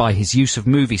vindicated by his use of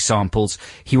movie samples.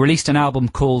 He released an album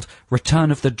called Return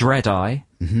of the Dread-Eye,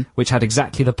 which had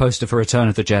exactly the poster for Return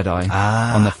of the Jedi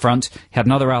on the front. He had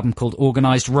another album called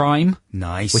Organised Rhyme.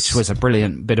 Nice. Which was a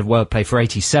brilliant bit of wordplay for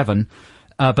 87.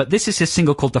 But this is his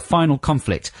single called The Final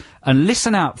Conflict. And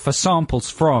listen out for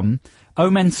samples from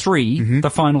Omen 3,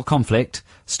 The Final Conflict,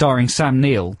 starring Sam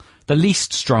Neill, the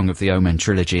least strong of the Omen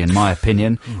trilogy, in my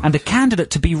opinion, and a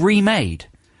candidate to be remade.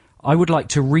 I would like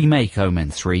to remake Omen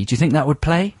 3. Do you think that would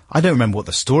play? I don't remember what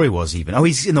the story was, even. Oh,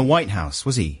 he's in the White House,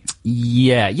 was he?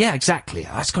 Yeah, exactly.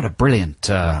 It's got a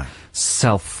brilliant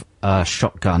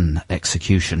shotgun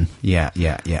execution. Yeah.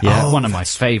 Oh, one of my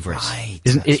favourites. Right,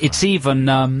 it's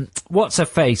even, what's her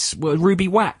face? Ruby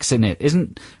Wax in it.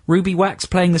 Isn't Ruby Wax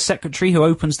playing the secretary who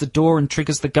opens the door and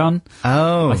triggers the gun?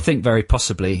 Oh. I think very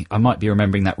possibly. I might be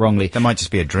remembering that wrongly. That might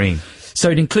just be a dream. So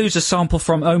it includes a sample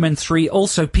from Omen 3,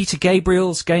 also Peter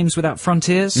Gabriel's Games Without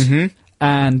Frontiers,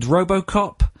 and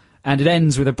RoboCop, and it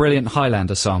ends with a brilliant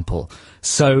Highlander sample.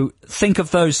 So think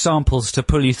of those samples to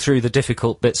pull you through the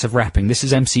difficult bits of rapping. This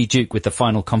is MC Duke with The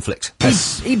Final Conflict.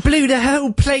 He blew the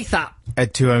whole place up.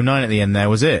 Ed 209 at the end there,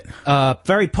 was it?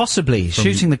 Very possibly.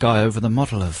 Shooting the guy over the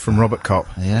model of... From Robert Cop.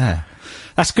 Yeah.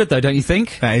 That's good, though, don't you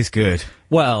think? That is good.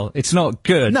 Well, it's not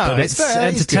good, but it's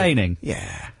entertaining.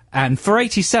 Yeah. And for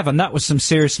 87, that was some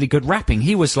seriously good rapping.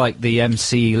 He was like the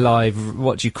MC live,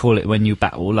 what do you call it when you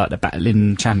battle, like the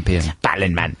battling champion?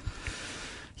 Battling man.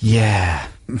 Yeah.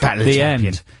 Battling the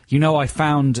champion. End. You know, I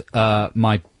found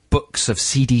my books of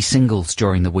CD singles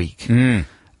during the week.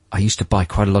 I used to buy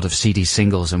quite a lot of CD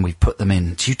singles and we put them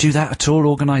in. Do you do that at all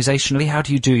organisationally? How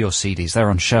do you do your CDs? They're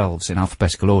on shelves in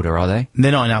alphabetical order, are they?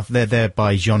 They're not enough. They're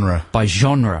by genre. By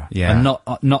genre? Yeah. And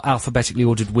not alphabetically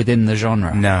ordered within the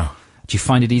genre? No. Do you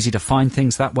find it easy to find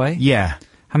things that way? Yeah.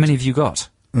 How many have you got?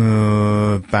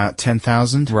 About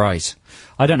 10,000. Right.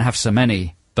 I don't have so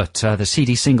many, but the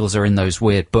CD singles are in those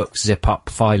weird books, zip-up,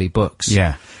 filey books.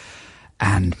 Yeah.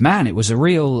 And, man, it was a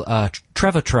real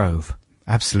treasure trove.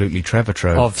 Absolutely treasure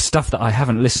trove. Of stuff that I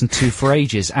haven't listened to for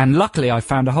ages. And luckily I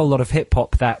found a whole lot of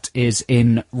hip-hop that is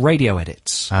in radio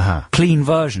edits. Clean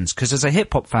versions. Because as a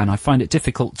hip-hop fan, I find it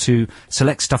difficult to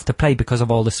select stuff to play because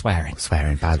of all the swearing.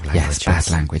 Swearing, bad language. Yes, bad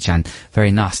language. And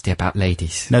very nasty about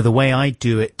ladies. No, the way I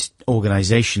do it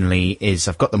organisationally is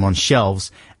I've got them on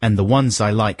shelves, and the ones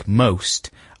I like most,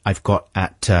 I've got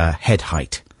at head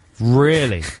height.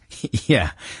 Really?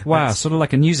 Yeah. Wow, sort of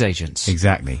like a newsagent's.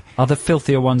 Exactly. Are the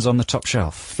filthier ones on the top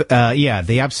shelf? Yeah,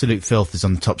 the absolute filth is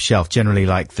on the top shelf, generally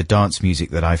like the dance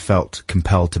music that I felt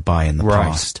compelled to buy in the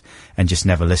past and just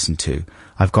never listened to.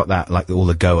 I've got that, like all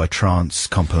the Goa trance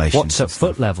compilations. What's at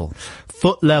foot level?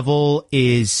 Foot level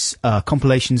is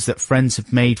compilations that friends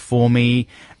have made for me,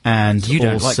 and you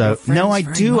don't also like your friends no, I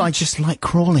very do. much. I just like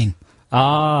crawling.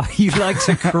 Ah, you like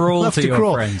to crawl Love to your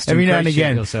crawl. friends. To Every now and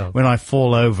again, yourself. when I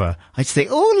fall over, I just think,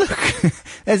 oh, look,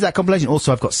 there's that compilation.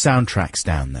 Also, I've got soundtracks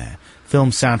down there.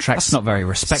 Film soundtracks. That's not very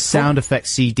respectful. Sound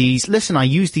effects CDs. Listen, I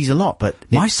use these a lot, but...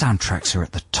 My soundtracks are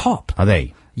at the top. Are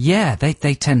they? Yeah, they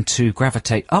tend to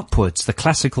gravitate upwards, the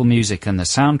classical music and the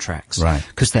soundtracks. Right.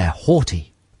 Because they're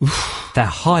haughty. They're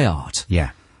high art.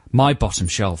 Yeah. My bottom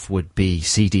shelf would be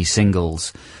CD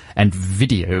singles and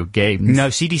video games. No,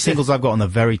 CD singles I've got on the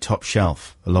very top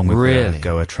shelf, along with Really?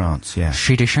 Goa Trance, yeah.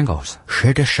 CD singles.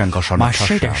 CD singles on My the top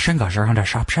CD shelf. singles are on the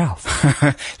top shelf.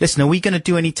 Listen, are we going to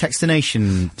do any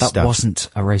Textination That stuff? wasn't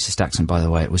a racist accent, by the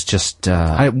way. It was just...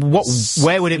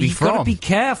 where would it be You've from? got to be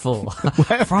careful.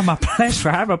 From a place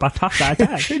where I have a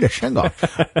batata. CD single.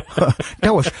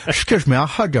 That was... Excuse me, I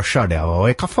heard you say that.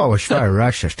 I thought it was very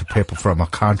racist to people from a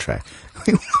country.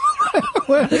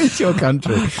 Where is your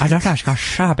country? I don't know, it's called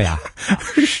Serbia.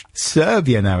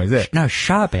 Serbia now, is it? No,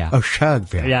 Serbia. Oh,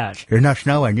 Serbia. Yes. You're not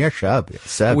nowhere near Serbia.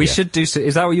 Serbia. We should do...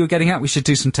 Is that what you were getting at? We should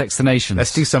do some Textinations.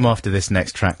 Let's do some after this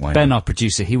next track, why Ben, not? our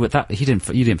producer, you didn't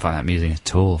find that amusing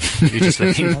at all. You were just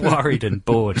looking worried and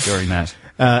bored during that.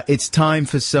 It's time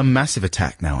for some Massive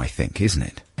Attack now, I think, isn't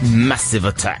it? Massive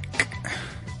Attack.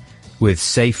 With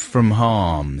Safe from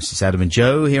Harm. This is Adam and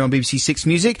Joe here on BBC Six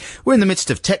Music. We're in the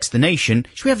midst of Text the Nation.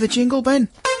 Should we have the jingle, Ben?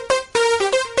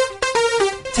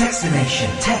 Text the nation.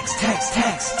 Text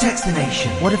the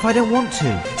nation. What if I don't want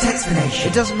to? Text the nation.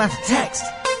 It doesn't matter. Text.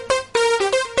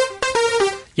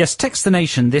 Yes, Text the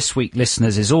Nation this week,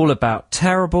 listeners, is all about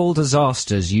terrible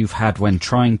disasters you've had when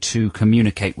trying to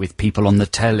communicate with people on the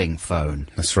telling phone.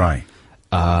 That's right.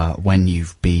 When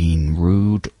you've been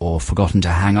rude or forgotten to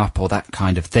hang up or that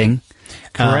kind of thing.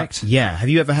 Correct? Yeah. Have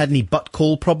you ever had any butt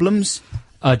call problems?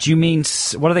 Do you mean,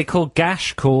 what are they called?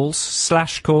 Gash calls?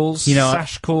 Slash calls? You know,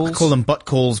 sash calls? I call them butt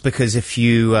calls because if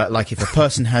you, if a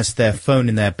person has their phone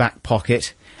in their back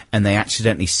pocket and they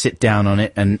accidentally sit down on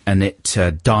it and it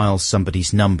dials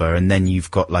somebody's number and then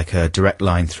you've got like a direct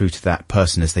line through to that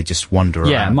person as they just wander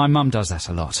around. Yeah, my mum does that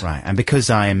a lot. Right, and because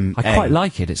I quite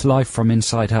like it. It's live from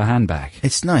inside her handbag.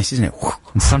 It's nice, isn't it?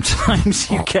 And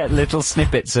sometimes you get little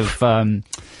snippets of,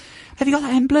 have you got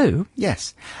that in blue?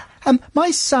 Yes.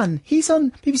 My son, he's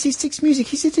on BBC Six Music.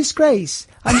 He's a disgrace.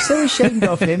 I'm so ashamed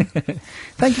of him.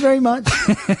 Thank you very much.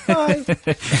 Bye.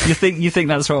 You think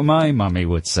that's what my mummy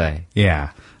would say?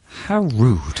 Yeah. How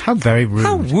rude. How very rude.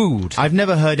 How rude. I've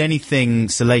never heard anything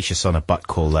salacious on a butt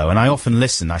call, though, and I often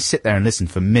listen. I sit there and listen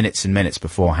for minutes and minutes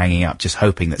before hanging up, just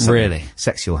hoping that something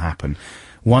sexy will happen.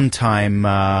 One time,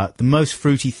 the most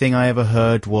fruity thing I ever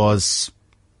heard was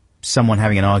someone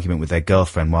having an argument with their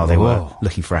girlfriend while they were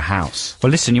looking for a house.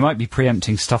 Well, listen, you might be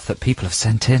preempting stuff that people have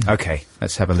sent in. Okay,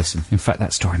 let's have a listen. In fact,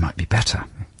 that story might be better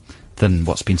than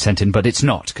what's been sent in, but it's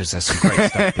not, because there's some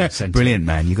great stuff being sent Brilliant, in.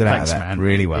 man. You got out of that man.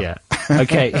 really well. Yeah.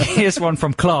 Okay, here's one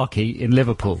from Clarkey in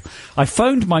Liverpool. I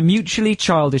phoned my mutually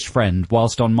childish friend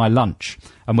whilst on my lunch,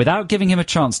 and without giving him a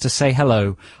chance to say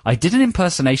hello, I did an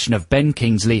impersonation of Ben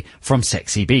Kingsley from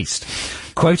Sexy Beast,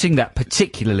 quoting that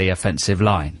particularly offensive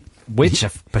line. Which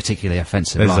particularly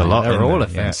offensive line? There's a lot. They're all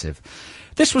offensive. Yeah.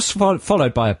 This was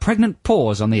followed by a pregnant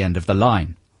pause on the end of the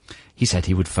line. He said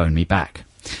he would phone me back.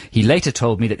 He later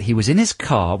told me that he was in his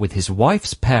car with his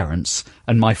wife's parents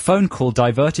and my phone call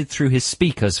diverted through his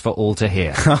speakers for all to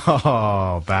hear.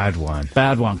 Oh, bad one.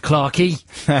 Bad one, Clarkey.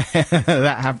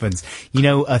 That happens. You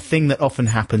know, a thing that often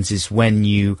happens is when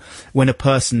a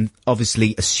person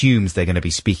obviously assumes they're going to be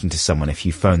speaking to someone if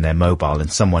you phone their mobile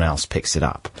and someone else picks it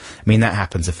up. I mean, that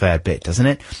happens a fair bit, doesn't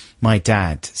it? My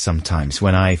dad, sometimes,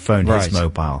 when I phone his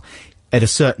mobile, at a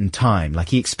certain time, like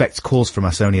he expects calls from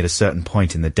us only at a certain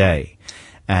point in the day.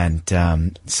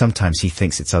 And sometimes he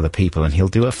thinks it's other people, and he'll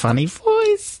do a funny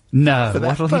voice. No,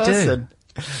 what'll he do?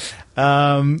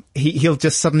 He'll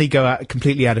just suddenly go out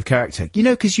completely out of character. You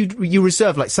know, because you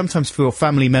reserve, like, sometimes for your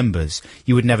family members,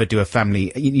 you would never do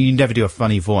you never do a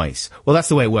funny voice. Well, that's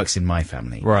the way it works in my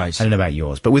family. Right. I don't know about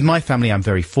yours, but with my family, I'm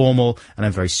very formal and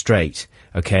I'm very straight.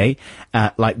 Okay,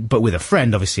 but with a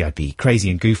friend, obviously, I'd be crazy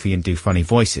and goofy and do funny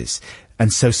voices.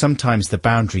 And so sometimes the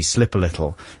boundaries slip a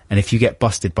little, and if you get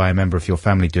busted by a member of your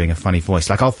family doing a funny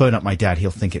voice, like I'll phone up my dad, he'll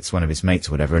think it's one of his mates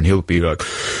or whatever, and he'll be like,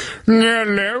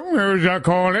 "Hello, who's that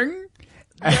calling?"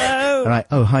 No. Right.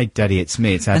 Oh, hi, Daddy. It's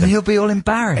me. It's Adam. And he'll be all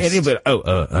embarrassed. And he'll be,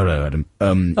 hello, Adam.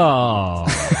 Oh,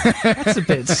 that's a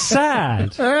bit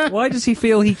sad. Why does he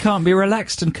feel he can't be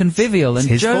relaxed and convivial and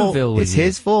jovial with It's you?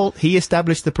 his fault. He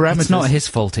established the parameters. It's not his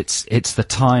fault. It's the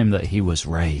time that he was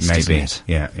raised. Maybe. Isn't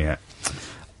it?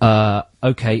 Yeah.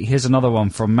 Okay, here's another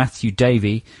one from Matthew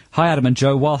Davey. Hi, Adam and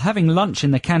Joe. While having lunch in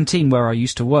the canteen where I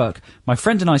used to work, my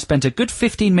friend and I spent a good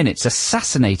 15 minutes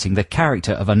assassinating the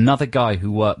character of another guy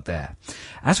who worked there.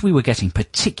 As we were getting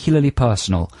particularly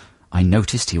personal, I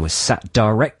noticed he was sat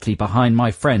directly behind my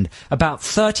friend, about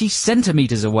 30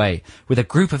 centimetres away, with a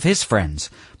group of his friends.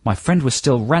 My friend was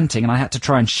still ranting and I had to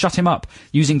try and shut him up,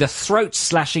 using the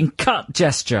throat-slashing cut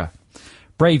gesture.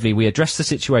 Bravely, we addressed the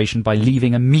situation by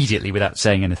leaving immediately without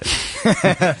saying anything.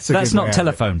 That's not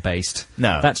telephone-based.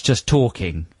 No. That's just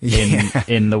talking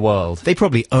in the world. They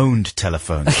probably owned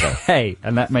telephones, though. Hey,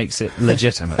 and that makes it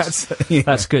legitimate.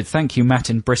 That's good. Thank you,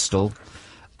 Matt in Bristol.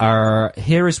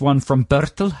 Here is one from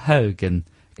Bertel Hogan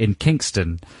in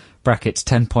Kingston. Brackets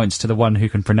 10 points to the one who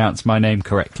can pronounce my name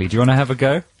correctly. Do you want to have a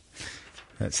go?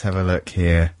 Let's have a look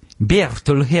here.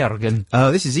 Bertel Hogan.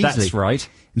 Oh, this is easy. That's right.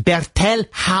 Bertel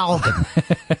Haugen.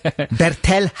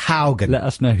 Bertel Haugen. Let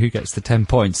us know who gets the 10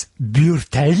 points.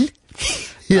 Bertel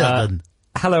Haugen.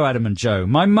 Hello, Adam and Joe.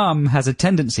 My mum has a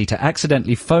tendency to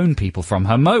accidentally phone people from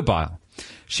her mobile.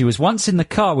 She was once in the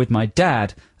car with my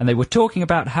dad, and they were talking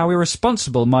about how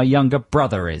irresponsible my younger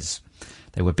brother is.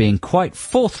 They were being quite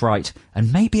forthright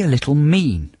and maybe a little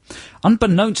mean.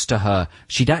 Unbeknownst to her,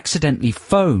 she'd accidentally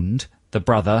phoned the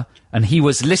brother, and he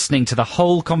was listening to the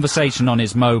whole conversation on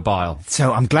his mobile.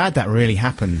 So I'm glad that really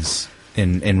happens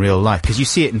in real life, because you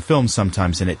see it in films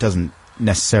sometimes and it doesn't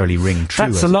necessarily ring true.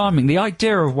 That's alarming. The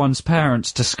idea of one's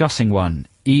parents discussing one,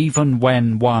 even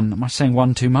when one... Am I saying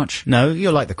one too much? No,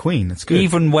 you're like the Queen. That's good.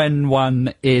 Even when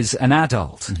one is an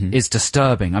adult is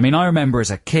disturbing. I mean, I remember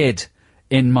as a kid...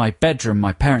 in my bedroom,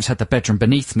 my parents had the bedroom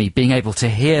beneath me, being able to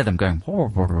hear them going...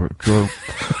 and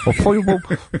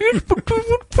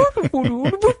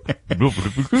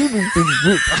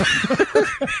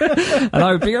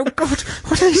I would be, oh God,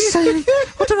 what are they saying?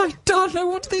 What have I done?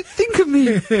 What do they think of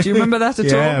me? Do you remember that at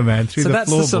all? Yeah, man, through so the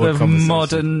that's the sort of conversation.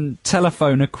 modern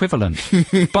telephone equivalent.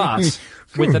 But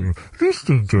with the... This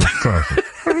thing just perfect.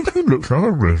 I mean, he looks like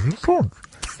a real response.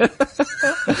 Do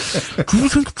you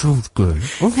think Joe's gay?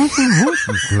 I think he was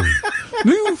gay.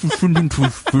 Maybe if you send him to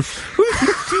his fish,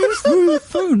 he's really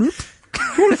phone it.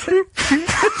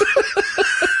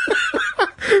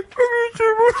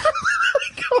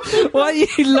 Why are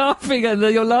you laughing at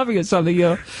You're laughing at something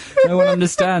no one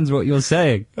understands what you're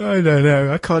saying. I don't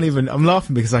know. I can't even... I'm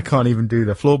laughing because I can't even do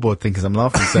the floorboard thing because I'm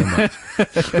laughing so much.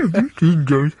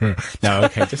 No,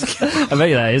 okay, just... I bet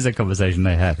you that is a conversation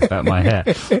they had about my hair.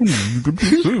 Well,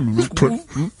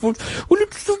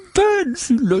 it's the bands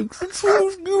he likes. It's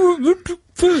all new into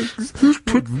bands.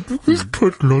 He's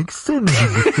put like sons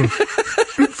in the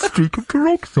stuff. It's streak of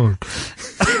peroxide.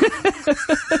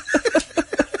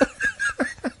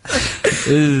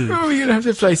 Oh, we're going to have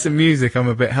to play some music. I'm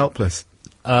a bit helpless.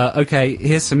 Okay,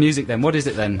 here's some music then. What is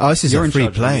it then? Oh, this is You're a in free charge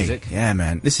of the play. music. Yeah,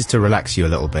 man. This is to relax you a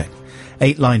little bit.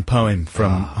 8-line poem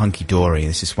from Hunky Dory.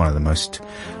 This is one of the most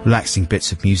relaxing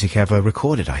bits of music ever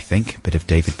recorded, I think. A bit of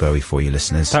David Bowie for you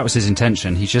listeners. That was his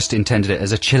intention. He just intended it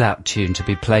as a chill-out tune to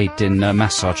be played in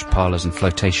massage parlours and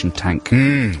flotation tank.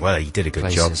 Well, he did a good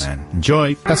job, man.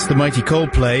 Enjoy. That's the mighty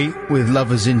Coldplay with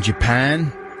Lovers in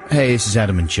Japan. Hey, this is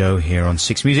Adam and Joe here on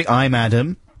Six Music. I'm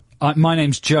Adam. My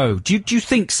name's Joe. Do you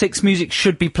think Six Music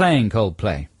should be playing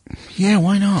Coldplay? Yeah,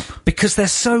 why not? Because they're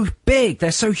so big,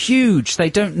 they're so huge, they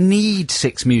don't need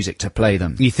Six Music to play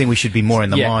them. You think we should be more in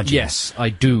the margins? Yes, I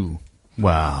do.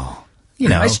 Well, you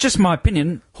know. It's just my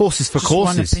opinion. Horses for Just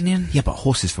courses. one opinion. Yeah, but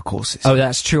horses for courses. Oh,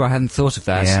 that's true, I hadn't thought of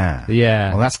that. Yeah. Yeah.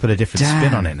 Well, that's put a different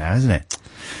spin on it now, isn't it?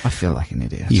 I feel like an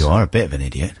idiot. You are a bit of an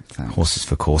idiot. Thanks. Horses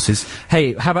for courses.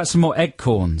 Hey, how about some more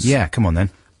eggcorns? Yeah, come on then.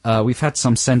 We've had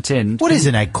some sent in. What is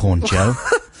an eggcorn, Joe?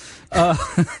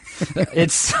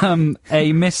 It's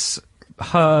a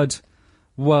misheard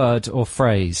word or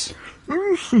phrase. Have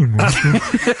you seen one?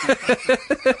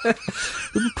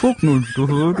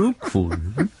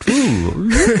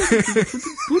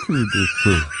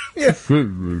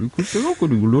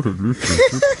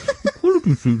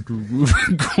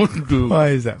 Why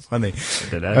is that funny? I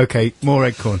don't know. Okay, more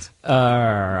eggcorns.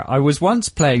 I was once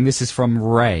playing, this is from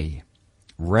Ray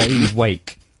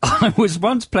Wake. I was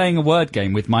once playing a word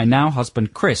game with my now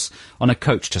husband Chris on a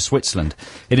coach to Switzerland.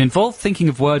 It involved thinking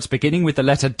of words beginning with the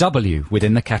letter W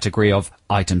within the category of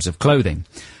items of clothing.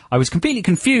 I was completely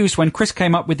confused when Chris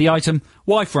came up with the item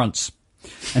Y-fronts.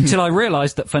 until I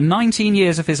realised that for 19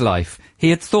 years of his life, he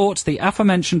had thought the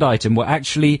aforementioned item were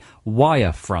actually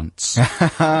wire fronts.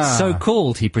 So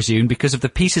called, he presumed, because of the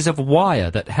pieces of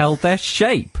wire that held their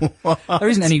shape. There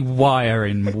isn't any wire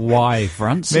in wire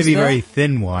fronts, Maybe is there? very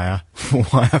thin wire for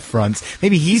wire fronts.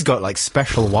 Maybe he's got, like,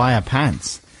 special wire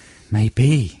pants.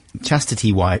 Maybe.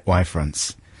 Chastity wire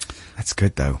fronts. That's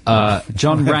good, though.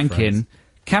 John Wire Rankin, fronts.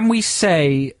 can we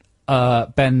say,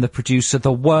 Ben, the producer,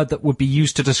 the word that would be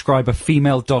used to describe a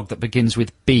female dog that begins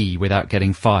with B without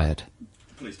getting fired?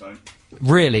 Please don't.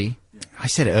 Really? I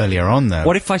said it earlier on, though.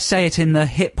 What if I say it in the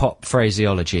hip-hop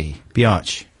phraseology?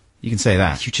 Biatch. You can say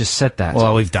that. You just said that.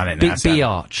 Well, we've done it now.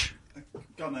 Biatch.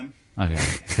 Go on then. Okay,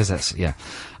 because that's, yeah.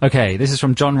 Okay, this is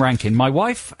from John Rankin. My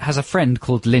wife has a friend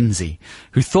called Lindsay,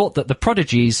 who thought that the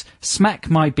Prodigy's Smack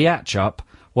My Biatch Up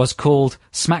was called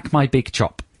Smack My Big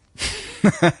Chop.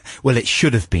 Well, it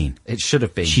should have been. It should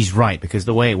have been. She's right, because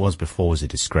the way it was before was a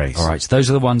disgrace. All right, so those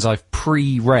are the ones I've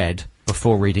pre-read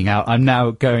before reading out. I'm now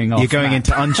going off. You're going map.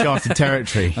 into uncharted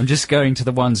territory. I'm just going to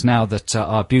the ones now that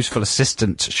our beautiful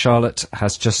assistant, Charlotte,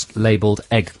 has just labelled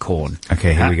egg corn.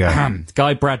 Okay, here we go.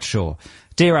 Guy Bradshaw.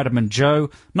 Dear Adam and Joe,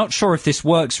 not sure if this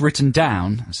works written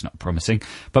down, that's not promising,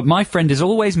 but my friend is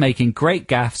always making great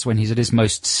gaffes when he's at his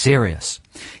most serious.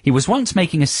 He was once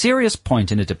making a serious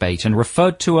point in a debate and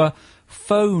referred to a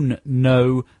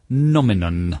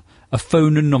phone-no-nominon. A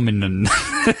phone-nominon.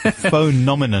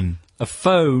 Phone-nominon. A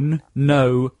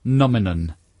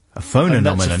phone-no-nominon. A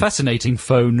phone-nominon. That's a fascinating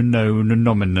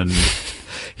phone-no-nominon.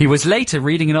 He was later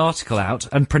reading an article out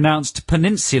and pronounced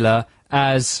peninsula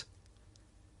as...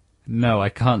 No, I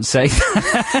can't say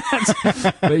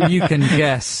that. But you can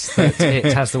guess that it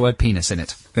has the word penis in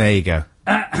it. There you go.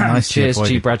 Nice. Cheers,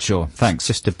 G. Bradshaw. Thanks.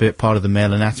 Just a bit part of the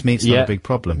male anatomy. It's not a big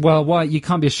problem. Well, why you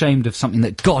can't be ashamed of something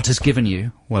that God has given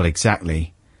you. Well,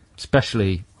 exactly.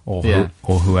 Especially... Or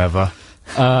whoever.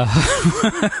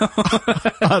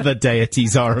 Other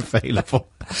deities are available.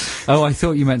 Oh, I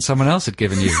thought you meant someone else had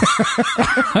given you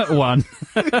one.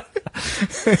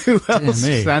 Who else?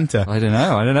 Me. Santa. I don't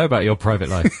know about your private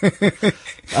life.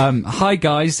 Hi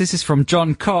guys, this is from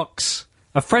John Cox.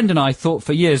 A friend and I thought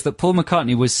for years that Paul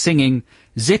McCartney was singing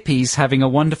Zippy's Having a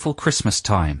Wonderful Christmas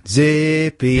Time.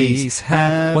 Zippy's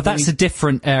Well, that's a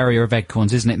different area of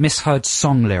Eggcorns, isn't it? Misheard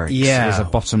song lyrics. Yeah. There's a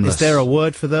bottomless... Is there a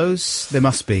word for those? There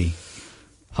must be.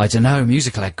 I don't know,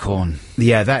 musical eggcorn.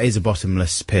 Yeah, that is a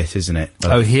bottomless pit, isn't it?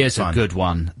 Oh, here's a good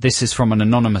one. This is from an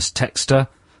anonymous texter.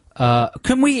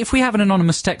 Can we, if we have an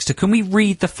anonymous texter, can we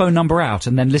read the phone number out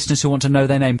and then listeners who want to know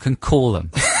their name can call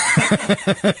them?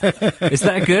 Is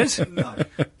that good?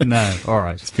 No. All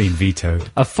right. It's been vetoed.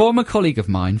 A former colleague of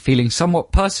mine, feeling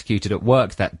somewhat persecuted at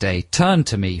work that day, turned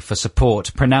to me for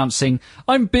support, pronouncing,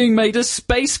 "I'm being made a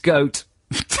space goat."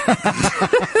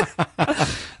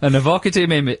 An evocative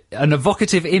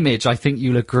image, I think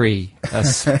you'll agree. A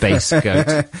space goat.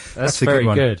 That's very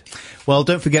good. Well,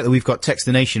 don't forget that we've got Text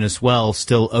the Nation as well,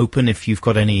 still open if you've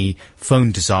got any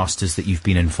phone disasters that you've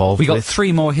been involved with. We got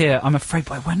 3 more here. I'm afraid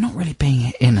we're not really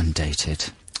being inundated.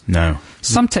 No.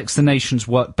 Some Text the Nations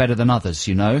work better than others,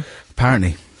 you know.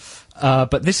 Apparently.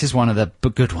 But this is one of the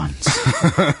good ones.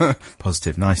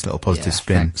 Positive, nice little positive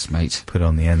spin. Thanks, mate. Put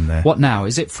on the end there. What now?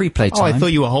 Is it free play time? Oh, I thought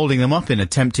you were holding them up in a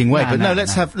tempting way, but no,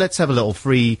 let's have a little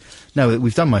free. No,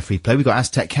 we've done my free play. We've got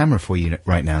Aztec Camera for you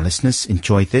right now, listeners.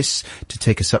 Enjoy this to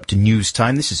take us up to news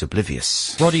time. This is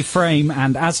Oblivious. Roddy Frame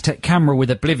and Aztec Camera with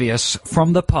Oblivious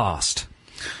from the past.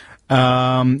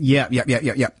 Yeah.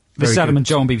 This is Adam and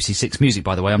Joe on BBC Six Music,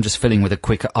 by the way. I'm just filling with a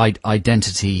quick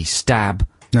identity stab.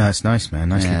 No, it's nice, man.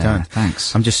 Nicely done.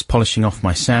 Thanks. I'm just polishing off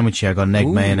my sandwich here. I got an egg,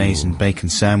 mayonnaise, and bacon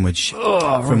sandwich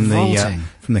from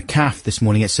the calf this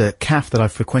morning. It's a calf that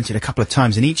I've frequented a couple of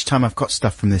times, and each time I've got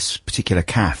stuff from this particular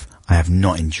calf, I have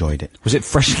not enjoyed it. Was it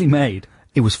freshly made?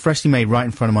 It was freshly made right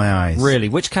in front of my eyes. Really?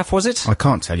 Which calf was it? I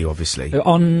can't tell you, obviously.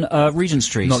 On Regent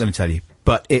Street. I'm not going to tell you,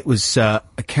 but it was a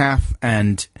calf,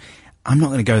 and I'm not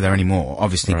going to go there anymore,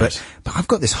 obviously. Right. But I've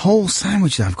got this whole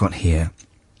sandwich that I've got here.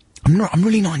 I'm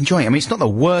really not enjoying it. I mean, it's not the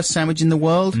worst sandwich in the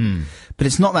world, but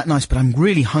it's not that nice, but I'm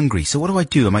really hungry. So what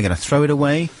do? Am I going to throw it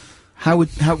away? How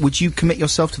would you commit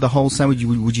yourself to the whole sandwich?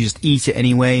 Would you just eat it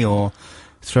anyway, or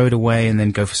throw it away and then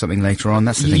go for something later on?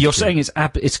 That's the thing. You're saying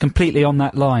it's completely on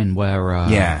that line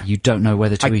where, you don't know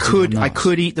whether to eat it or not. I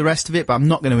could eat the rest of it, but I'm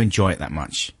not going to enjoy it that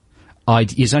much.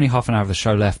 There's only half an hour of the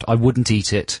show left. I wouldn't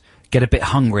eat it. Get a bit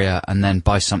hungrier and then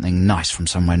buy something nice from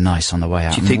somewhere nice on the way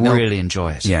out. Do you think really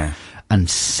enjoy it? Yeah. And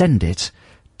send it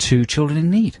to children in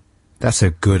need. That's a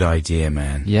good idea,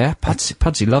 man. Yeah,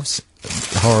 Pudsey loves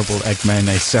horrible egg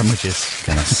mayonnaise sandwiches.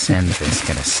 Gonna send this,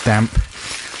 gonna stamp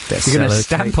You're going to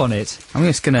stamp on it. I'm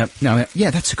just going to... No,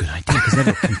 yeah, that's a good idea, because then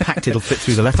it'll compact, it'll fit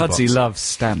through the letterbox. Pudsey loves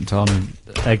stamped on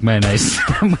egg mayonnaise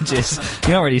sandwiches.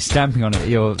 You're not really stamping on it,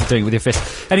 you're doing it with your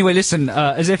fist. Anyway, listen,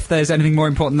 as if there's anything more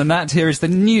important than that, here is the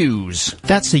news.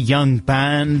 That's a young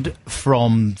band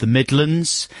from the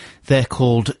Midlands. They're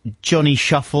called Johnny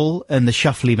Shuffle and the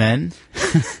Shuffly Men,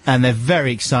 and they're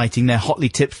very exciting. They're hotly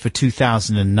tipped for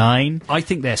 2009. I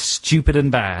think they're stupid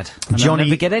and bad, and they'll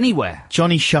never get anywhere.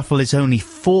 Johnny Shuffle is only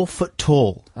 4 foot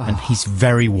tall, and he's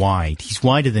very wide. He's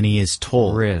wider than he is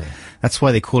tall. Really? That's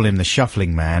why they call him the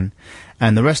Shuffling Man.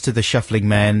 And the rest of the Shuffling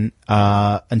Men,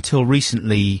 until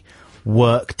recently,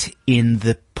 worked in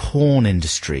the porn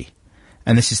industry.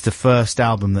 And this is the first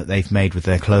album that they've made with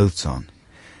their clothes on.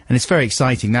 And it's very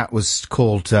exciting. That was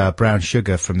called Brown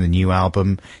Sugar from the new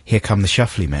album Here Come the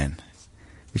Shuffly Men,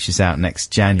 which is out next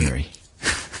January.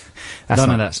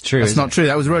 None of that's true. That's not true.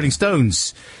 That was Rolling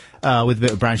Stones with a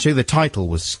bit of Brown Sugar. The title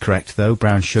was correct, though,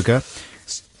 Brown Sugar.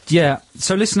 Yeah.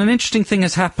 So listen, an interesting thing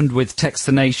has happened with Text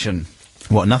the Nation.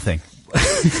 What, nothing?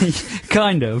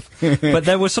 Kind of. But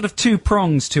there were sort of 2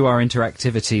 prongs to our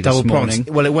interactivity this morning.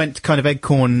 Well, it went kind of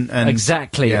eggcorn and...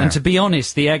 Exactly. Yeah. And to be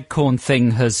honest, the eggcorn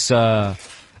thing has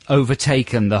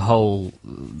overtaken the whole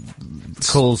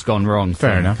calls gone wrong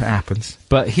Fair thing. enough, it happens.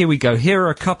 But here we go. Here are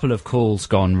a couple of calls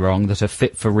gone wrong that are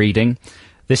fit for reading.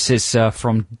 This is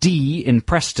from D in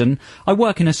Preston. I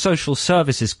work in a social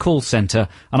services call centre,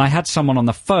 and I had someone on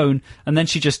the phone, and then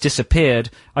she just disappeared.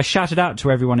 I shouted out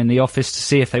to everyone in the office to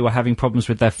see if they were having problems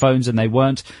with their phones, and they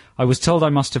weren't. I was told I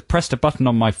must have pressed a button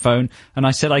on my phone, and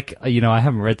I said, I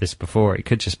haven't read this before. It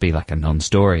could just be like a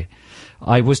non-story.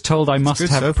 I was told I must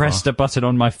have pressed a button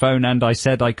on my phone, and I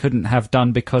said I couldn't have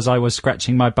done because I was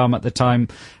scratching my bum at the time.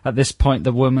 At this point,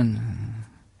 the woman...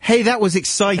 Hey, that was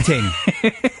exciting.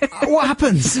 What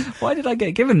happens? Why did I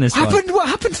get given this one? What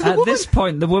happened to the woman? At this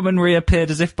point, the woman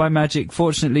reappeared as if by magic.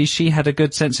 Fortunately, she had a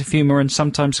good sense of humour and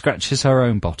sometimes scratches her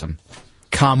own bottom.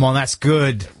 Come on, that's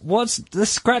good. What's the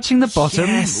scratching the bottom?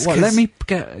 Yes, what, let me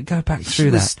go back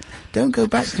through that. Don't go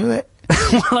back to it.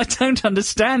 Well, I don't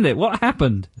understand it. What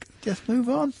happened? Just move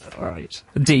on. All right.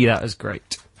 D, that was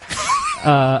great.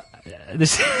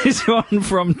 This is one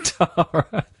from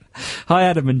Tara. Hi,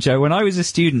 Adam and Joe. When I was a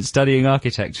student studying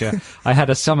architecture, I had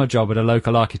a summer job at a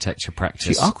local architecture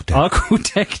practice.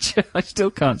 Architecture? I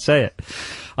still can't say it.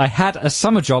 I had a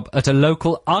summer job at a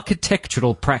local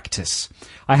architectural practice.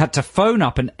 I had to phone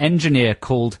up an engineer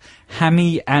called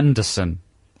Hammy Anderson.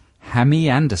 Hammy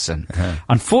Anderson.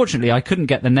 Unfortunately, I couldn't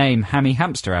get the name Hammy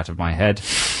Hamster out of my head,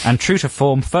 and true to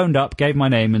form, phoned up, gave my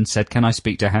name, and said, "Can I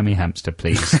speak to Hammy Hamster,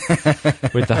 please?"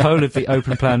 With the whole of the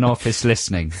open plan office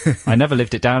listening. I never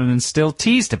lived it down and still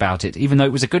teased about it, even though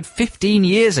it was a good 15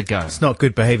 years ago. It's not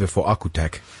good behaviour for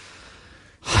Architect.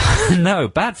 No,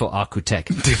 bad for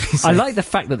Architect. I like the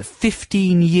fact that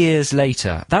 15 years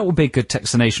later, that will be a good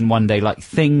Textination one day, like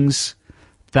things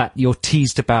that you're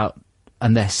teased about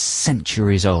and they're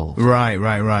centuries old. Right.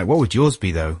 What would yours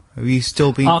be, though? Will you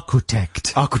still be...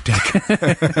 Architect.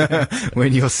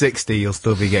 When you're 60, you'll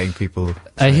still be getting people...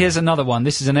 Here's another one.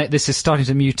 This is starting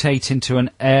to mutate into an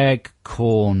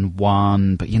eggcorn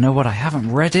one, but you know what? I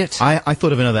haven't read it. I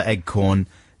thought of another eggcorn.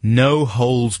 No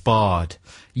holes barred.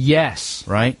 Yes.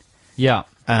 Right? Yeah.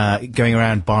 Going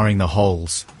around barring the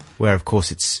holes. Where, of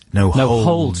course, it's no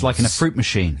holes, like in a fruit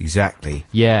machine. Exactly.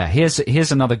 Yeah,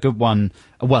 here's another good one.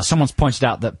 Well, someone's pointed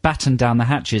out that batten down the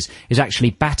hatches is actually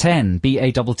batten,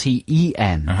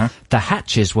 B-A-T-T-E-N. The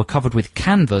hatches were covered with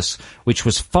canvas, which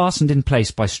was fastened in place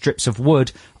by strips of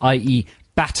wood, i.e.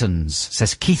 battens,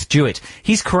 says Keith Jewett.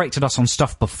 He's corrected us on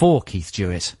stuff before, Keith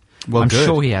Jewett. Well, I'm good.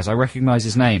 sure he has. I recognise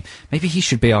his name. Maybe he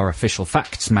should be our official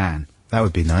facts man. That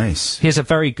would be nice. Here's a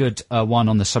very good one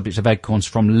on the subject of eggcorns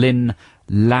from Lynn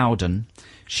Loudon.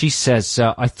 She says,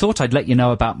 I thought I'd let you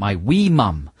know about my wee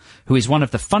mum, who is one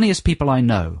of the funniest people I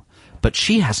know, but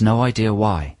she has no idea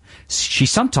why. She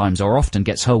sometimes or often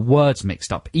gets her words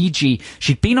mixed up, e.g.,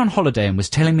 she'd been on holiday and was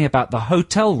telling me about the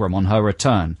hotel room on her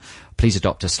return. Please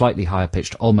adopt a slightly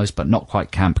higher-pitched, almost but not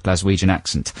quite camp Glaswegian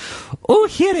accent. Oh,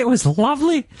 here it was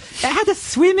lovely. It had a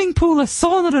swimming pool, a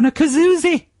sauna and a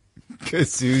kazoozie.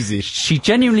 Kazoozie. She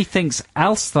genuinely thinks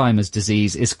Alzheimer's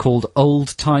disease is called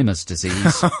old-timers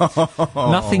disease.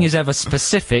 Nothing is ever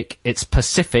specific, it's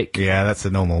Pacific. Yeah, that's a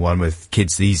normal one with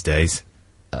kids these days.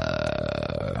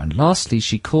 And lastly,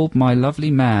 she called my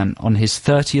lovely man on his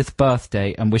 30th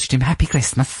birthday and wished him Happy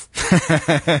Christmas.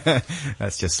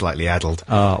 That's just slightly addled.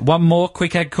 One more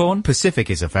quick eggcorn.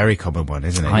 Pacific is a very common one,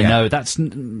 isn't it? I know. Is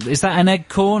that an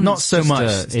eggcorn? Not so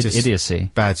much. Idiocy.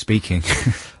 Bad speaking.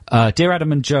 Dear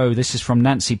Adam and Joe, this is from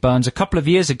Nancy Burns. A couple of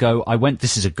years ago,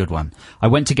 this is a good one. I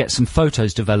went to get some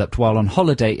photos developed while on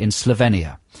holiday in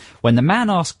Slovenia. When the man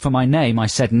asked for my name, I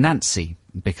said Nancy,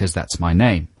 because that's my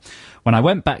name. When I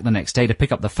went back the next day to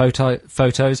pick up the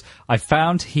photos, I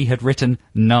found he had written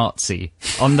Nazi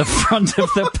on the front of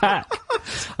the pack.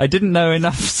 I didn't know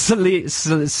enough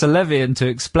Slovenian to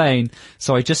explain,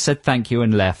 so I just said thank you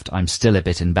and left. I'm still a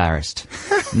bit embarrassed.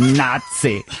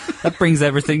 Nazi. That brings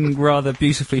everything rather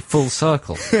beautifully full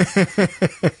circle.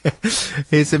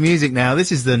 Here's the music now.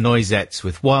 This is the Noisettes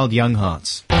with Wild Young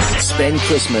Hearts. Spend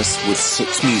Christmas with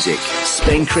Six Music.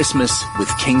 Spend Christmas with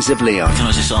Kings of Leon. Can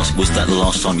I just ask, was that the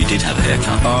last time you did have a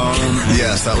haircut?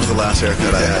 Yes, that was the last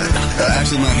haircut I had.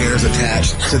 Actually, my hair is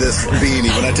attached to this beanie.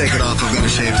 When I take it off, I've got a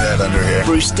shaved head under here.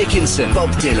 Bruce Dickinson, Bob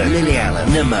Dylan, Lily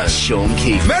Allen, Nemo, Sean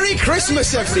Keith. Merry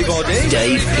Christmas, everybody!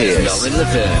 Dave Pearce, Lauren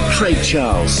Laverne, Craig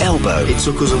Charles, Elbow. It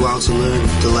took us a while to learn.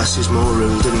 The less is more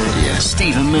rule, didn't it? Yeah.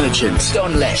 Stephen Merchant,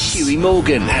 Don Lesh, Huey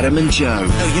Morgan, Adam and Joe.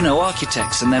 Oh, you know,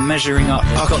 architects, and they're measuring up.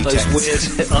 They've got those weird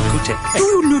architects. Do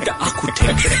you know the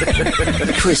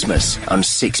architect? Christmas on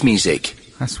Six Music.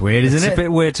 That's weird, isn't it? It's a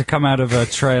bit weird to come out of a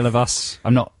trail of us.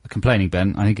 I'm not complaining,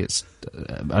 Ben. I think it's...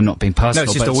 I'm not being personal.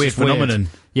 No, it's just a weird phenomenon.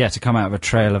 Yeah, to come out of a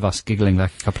trail of us giggling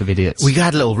like a couple of idiots. We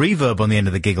had a little reverb on the end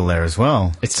of the giggle there as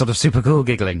well. It's sort of super cool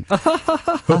giggling.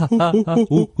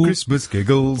 Christmas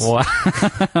giggles. Wow.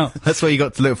 That's what you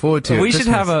got to look forward to. We should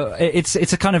have it's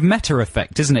a kind of meta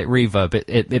effect, isn't it, reverb?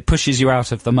 It pushes you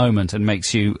out of the moment and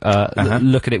makes you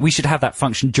look at it. We should have that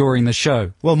function during the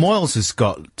show. Well, Moyles has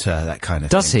got that kind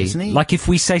of Does thing, he? doesn't he? Like if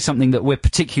we say something that we're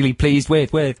particularly pleased with.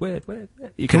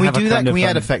 Can we do that? Can we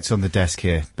add effects on the desk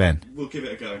here, Ben? We'll give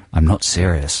it a go. I'm not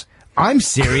serious. I'm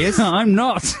serious. I'm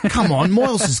not. Come on,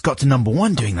 Moyles has got to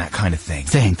 #1 doing that kind of thing.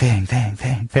 Thing.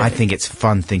 I think it's a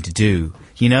fun thing to do,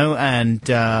 you know, and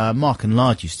Mark and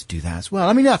Lard used to do that as well.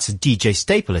 I mean, that's a DJ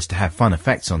staple, is to have fun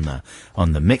effects on the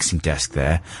mixing desk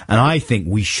there, and I think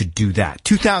we should do that.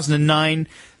 2009,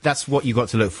 that's what you got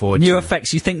to look forward to. New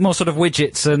effects. You think more sort of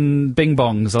widgets and bing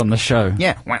bongs on the show?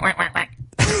 Yeah.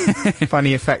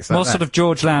 Funny effects like more that. sort of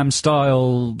George Lamb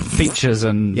style features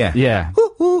and... Yeah.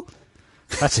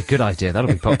 That's a good idea. That'll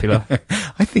be popular.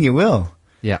 I think it will.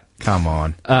 Yeah. Come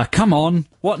on. Come on.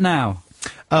 What now?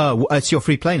 It's your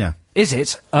free play now. Is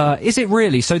it? Is it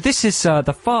really? So this is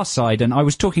The Far Side, and I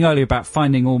was talking earlier about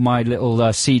finding all my little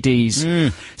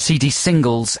CDs, CD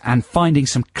singles, and finding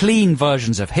some clean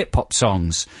versions of hip-hop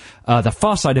songs. The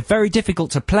Far Side are very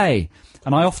difficult to play.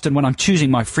 And I often, when I'm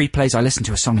choosing my free plays, I listen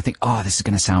to a song and think, oh, this is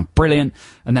going to sound brilliant.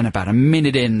 And then about a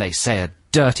minute in, they say a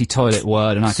dirty toilet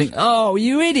word, and I think, oh,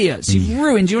 you idiots, you've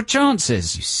ruined your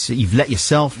chances. You've let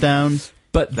yourself down.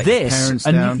 But this,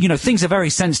 and you know, things are very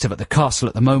sensitive at the castle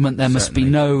at the moment. There must be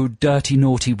no dirty,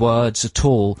 naughty words at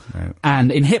all. No.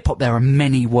 And in hip-hop, there are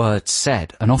many words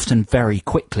said, and often very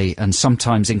quickly, and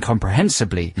sometimes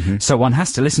incomprehensibly. So one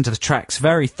has to listen to the tracks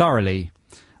very thoroughly.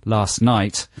 Last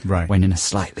night, when in a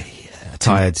slightly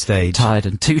tired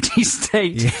and tooty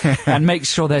state, and make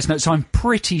sure there's no. So I'm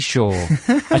pretty sure.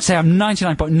 I'd say I'm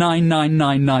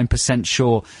 99.9999%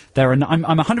 sure there are. I'm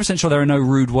 100% sure there are no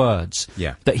rude words.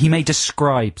 Yeah. That he may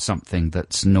describe something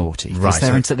that's naughty.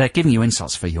 Right. They're giving you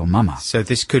insults for your mama. So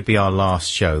this could be our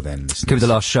last show then. Could be the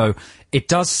last show. It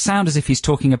does sound as if he's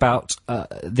talking about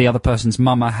the other person's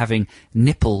mama having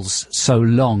nipples so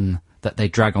long that they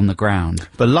drag on the ground.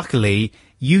 But luckily,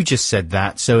 you just said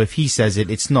that, so if he says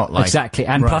it, it's not like... Exactly,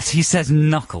 and plus he says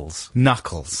knuckles.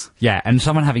 Knuckles. Yeah, and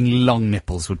someone having long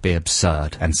nipples would be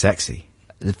absurd. And sexy.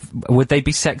 Would they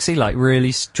be sexy? Like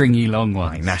really stringy long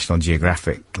ones? Like National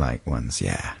Geographic-like ones,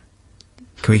 yeah.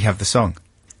 Can we have the song?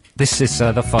 This is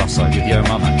The Far Side with Yo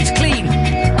Mama. It's clean!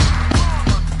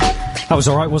 That was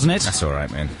alright, wasn't it? That's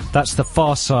alright, man. That's The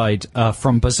Far Side,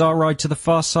 from Bizarre Ride to the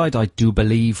Far Side, I do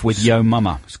believe, with Yo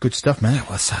Mama. It's good stuff, man.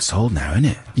 Well, that's old now, isn't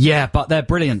it? Yeah, but they're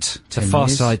brilliant. The Far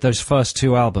Side, those first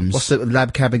two albums. What's the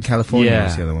Lab Cab in California? Yeah,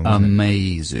 was the other one,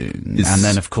 amazing. And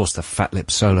then, of course, the Fat Lip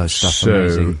solo stuff,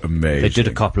 amazing. They did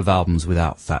a couple of albums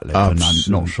without Fat Lip, and I'm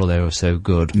not sure they were so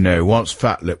good. No, once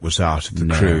Fat Lip was out of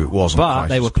the crew, it wasn't But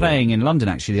they were playing in London,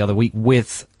 actually, the other week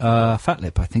with Fat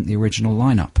Lip, I think the original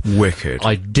lineup. Wicked.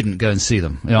 I didn't go and see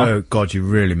them. You know? Oh, God, you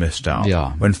really missed out.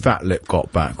 Yeah. When Fat Lip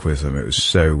got back with them, it was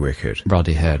so wicked.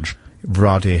 Ruddy Hedge,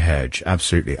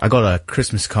 absolutely. I got a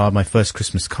Christmas card, my first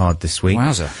Christmas card this week.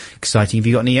 Wowzer. Exciting. Have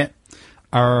you got any yet?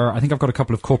 I think I've got a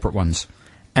couple of corporate ones.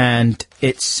 And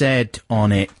it said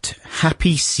on it,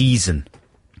 Happy Season.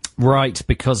 Right,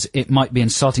 because it might be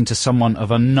insulting to someone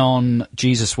of a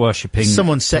non-Jesus worshipping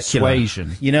someone secular.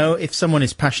 persuasion. You know, if someone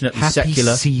is passionately Happy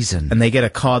secular season. and they get a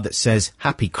card that says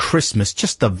Happy Christmas,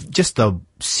 just the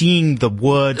seeing the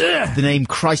word, the name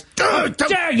Christ. How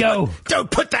dare you!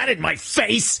 Don't put that in my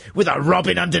face with a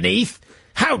robin underneath.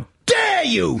 How dare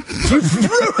you! You've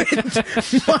ruined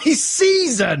my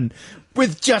season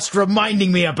with just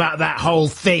reminding me about that whole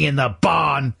thing in the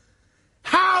barn.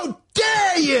 How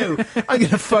dare you! I'm going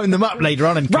to phone them up later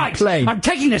on and complain. I'm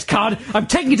taking this card, I'm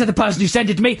taking it to the person who sent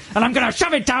it to me, and I'm going to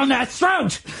shove it down their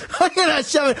throat! I'm going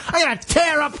to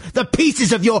tear up the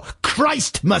pieces of your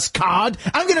Christmas card.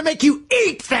 I'm going to make you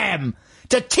eat them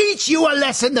to teach you a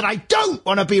lesson that I don't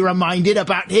want to be reminded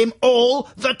about him all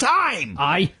the time.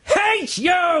 I hate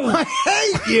you! I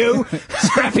hate you!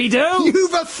 Scrappy-Doo!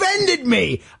 You've offended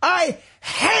me! I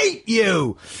hate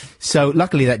you! So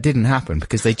luckily that didn't happen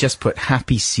because they just put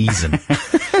Happy Season.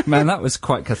 Man, that was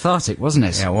quite cathartic, wasn't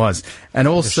it? Yeah, it was. And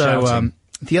also,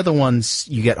 the other ones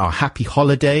you get are Happy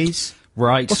Holidays.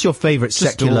 Right. What's your favourite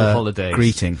secular holidays.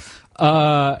 greeting?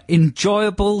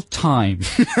 Enjoyable time.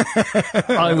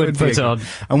 I would put on.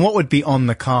 And what would be on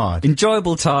the card?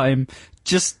 Enjoyable time.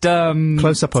 Just,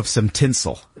 close up of some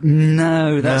tinsel.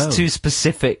 No, that's too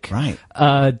specific. Right.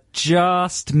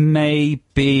 Just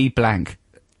maybe blank.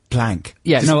 Blank.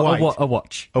 Yeah, Just no, white. a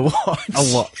watch. A watch.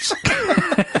 A watch.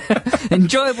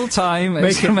 Enjoyable time,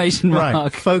 exclamation mark.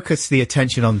 Right. Focus the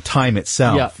attention on time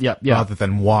itself. Yeah. Rather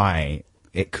than why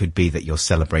it could be that you're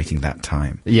celebrating that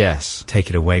time. Yes. Take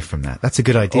it away from that. That's a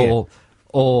good idea.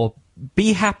 Or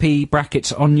be happy,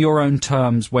 brackets, on your own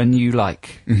terms when you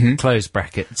like, close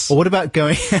brackets. Or what about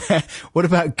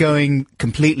going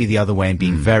completely the other way and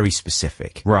being very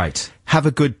specific? Right. Have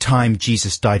a good time,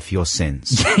 Jesus died for your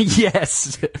sins.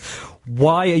 Yes.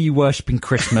 Why are you worshipping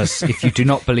Christmas if you do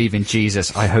not believe in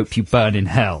Jesus? I hope you burn in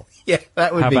hell. Yeah,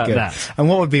 that would How be about good. that? And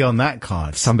what would be on that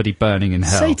card? Somebody burning in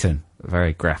hell. Satan.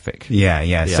 Very graphic.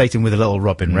 Yeah. Satan with a little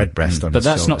Robin Redbreast on his But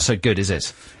that's shoulder. not so good, is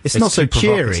it? It's not so too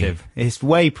cheery. provocative. It's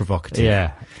way provocative.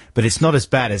 Yeah. But it's not as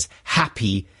bad as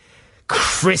Happy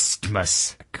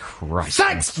Christmas. Christ.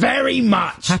 Thanks very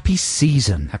much! Happy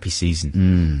season. Happy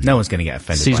season. No one's going to get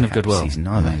offended Season by of goodwill. Happy Season,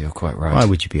 are they? No, you're quite right. Why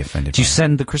would you be offended Do you by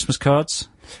send the Christmas cards?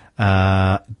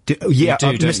 I don't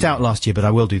missed you? out last year, but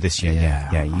I will do this year. Yeah.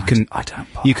 I don't.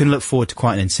 You can look forward to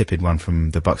quite an insipid one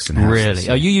from the Buxton House. Really?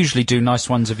 Oh, you usually do nice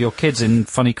ones of your kids in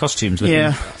funny costumes.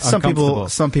 Yeah. Uncomfortable.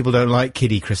 Some people don't like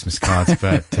kiddie Christmas cards,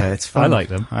 but it's fun. I like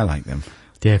them. I like them.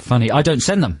 Yeah, funny. I don't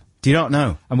send them. Do you not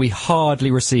know? And we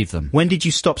hardly receive them. When did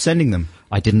you stop sending them?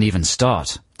 I didn't even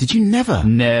start. Did you never?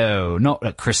 No, not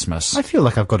at Christmas. I feel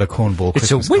like I've got a cornball It's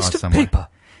Christmas a waste card of somewhere. paper.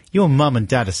 Your mum and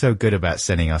dad are so good about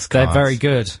sending us cards. They're very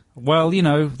good. Well, you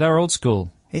know, they're old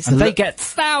school. And they get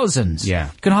thousands. Yeah.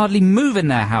 You can hardly move in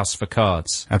their house for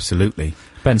cards. Absolutely.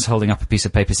 Ben's holding up a piece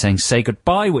of paper saying, say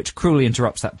goodbye, which cruelly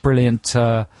interrupts that brilliant,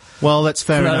 Well, that's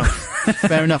fair enough.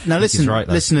 Fair enough. Now listen, right,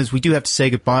 listeners, we do have to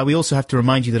say goodbye. We also have to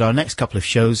remind you that our next couple of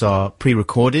shows are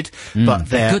pre-recorded, but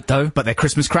they're good though. But they're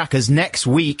Christmas crackers. Next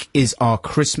week is our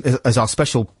our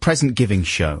special present giving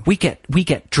show. We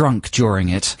get drunk during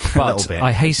it, but little bit.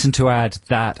 I hasten to add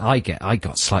that I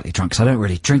got slightly drunk because I don't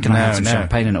really drink, and I had some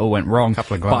champagne and it all went wrong.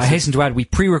 Couple of but I glasses. hasten to add we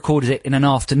pre-recorded it in an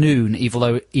afternoon,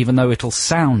 even though it'll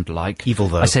sound like evil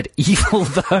though. I said evil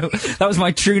though. That was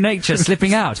my true nature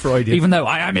slipping out. Freudian. Even though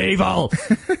I am evil.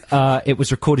 It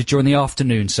was recorded during the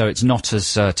afternoon, so it's not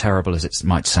as terrible as it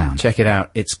might sound. Check it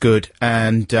out. It's good.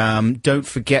 And don't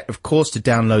forget, of course, to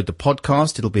download the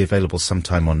podcast. It'll be available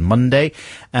sometime on Monday.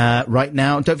 Right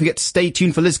now, don't forget to stay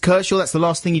tuned for Liz Kershaw. That's the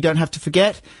last thing you don't have to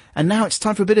forget. And now it's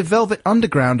time for a bit of Velvet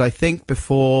Underground, I think,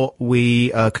 before we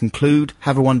conclude.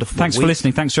 Have a wonderful Thanks week. for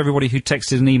listening. Thanks to everybody who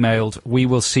texted and emailed. We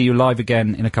will see you live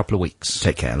again in a couple of weeks.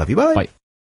 Take care. Love you. Bye. Bye.